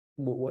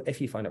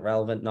 if you find it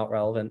relevant, not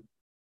relevant.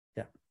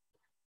 Yeah.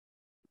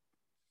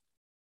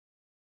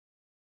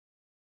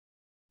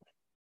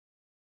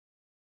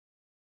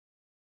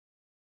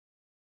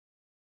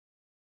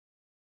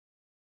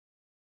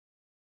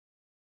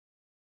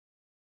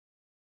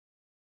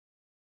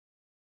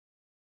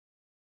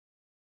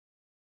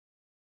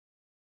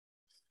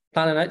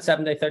 Planning out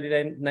 7-day,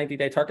 30-day,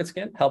 90-day targets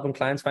again, helping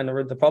clients find the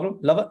root of the problem.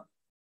 Love it.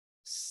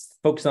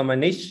 Focus on my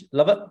niche.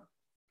 Love it.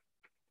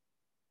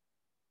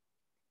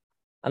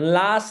 And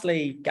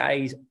lastly,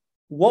 guys,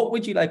 what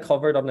would you like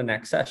covered on the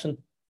next session?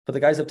 For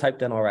the guys who've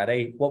typed in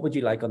already, what would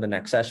you like on the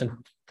next session?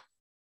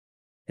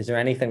 Is there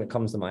anything that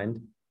comes to mind?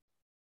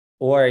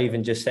 Or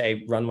even just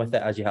say, run with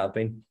it as you have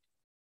been.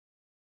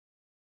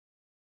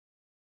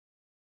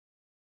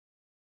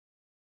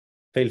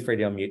 Feel free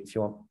to unmute if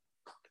you want.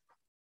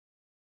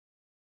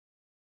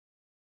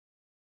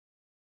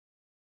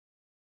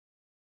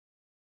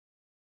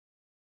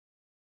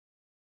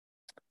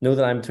 Know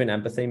that I'm between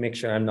empathy, make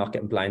sure I'm not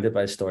getting blinded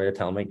by a story to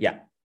tell me, yeah.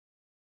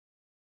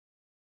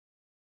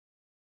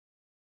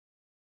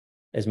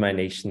 Is my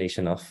niche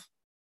enough?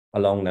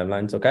 Along them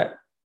lines, okay?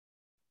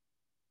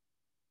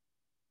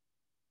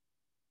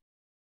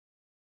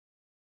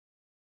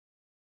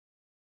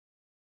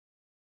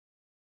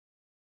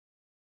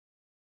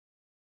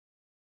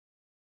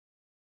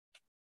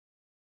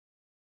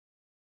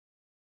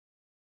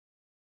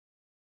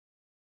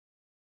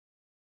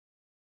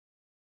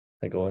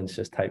 Like Owen's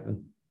just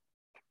typing.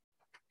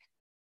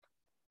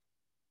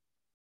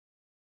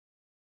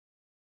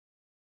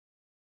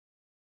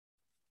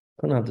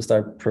 I'm gonna have to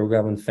start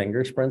programming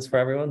finger sprints for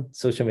everyone.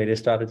 Social media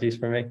strategies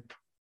for me.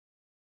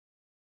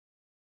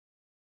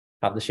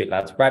 Have the shoot,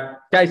 lads. Right,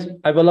 guys,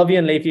 I will love you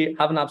and leave you.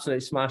 Have an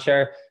absolute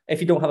smasher. If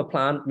you don't have a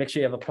plan, make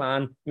sure you have a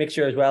plan. Make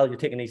sure as well you're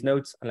taking these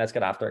notes, and let's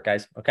get after it,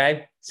 guys.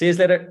 Okay? See you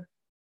later.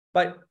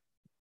 Bye.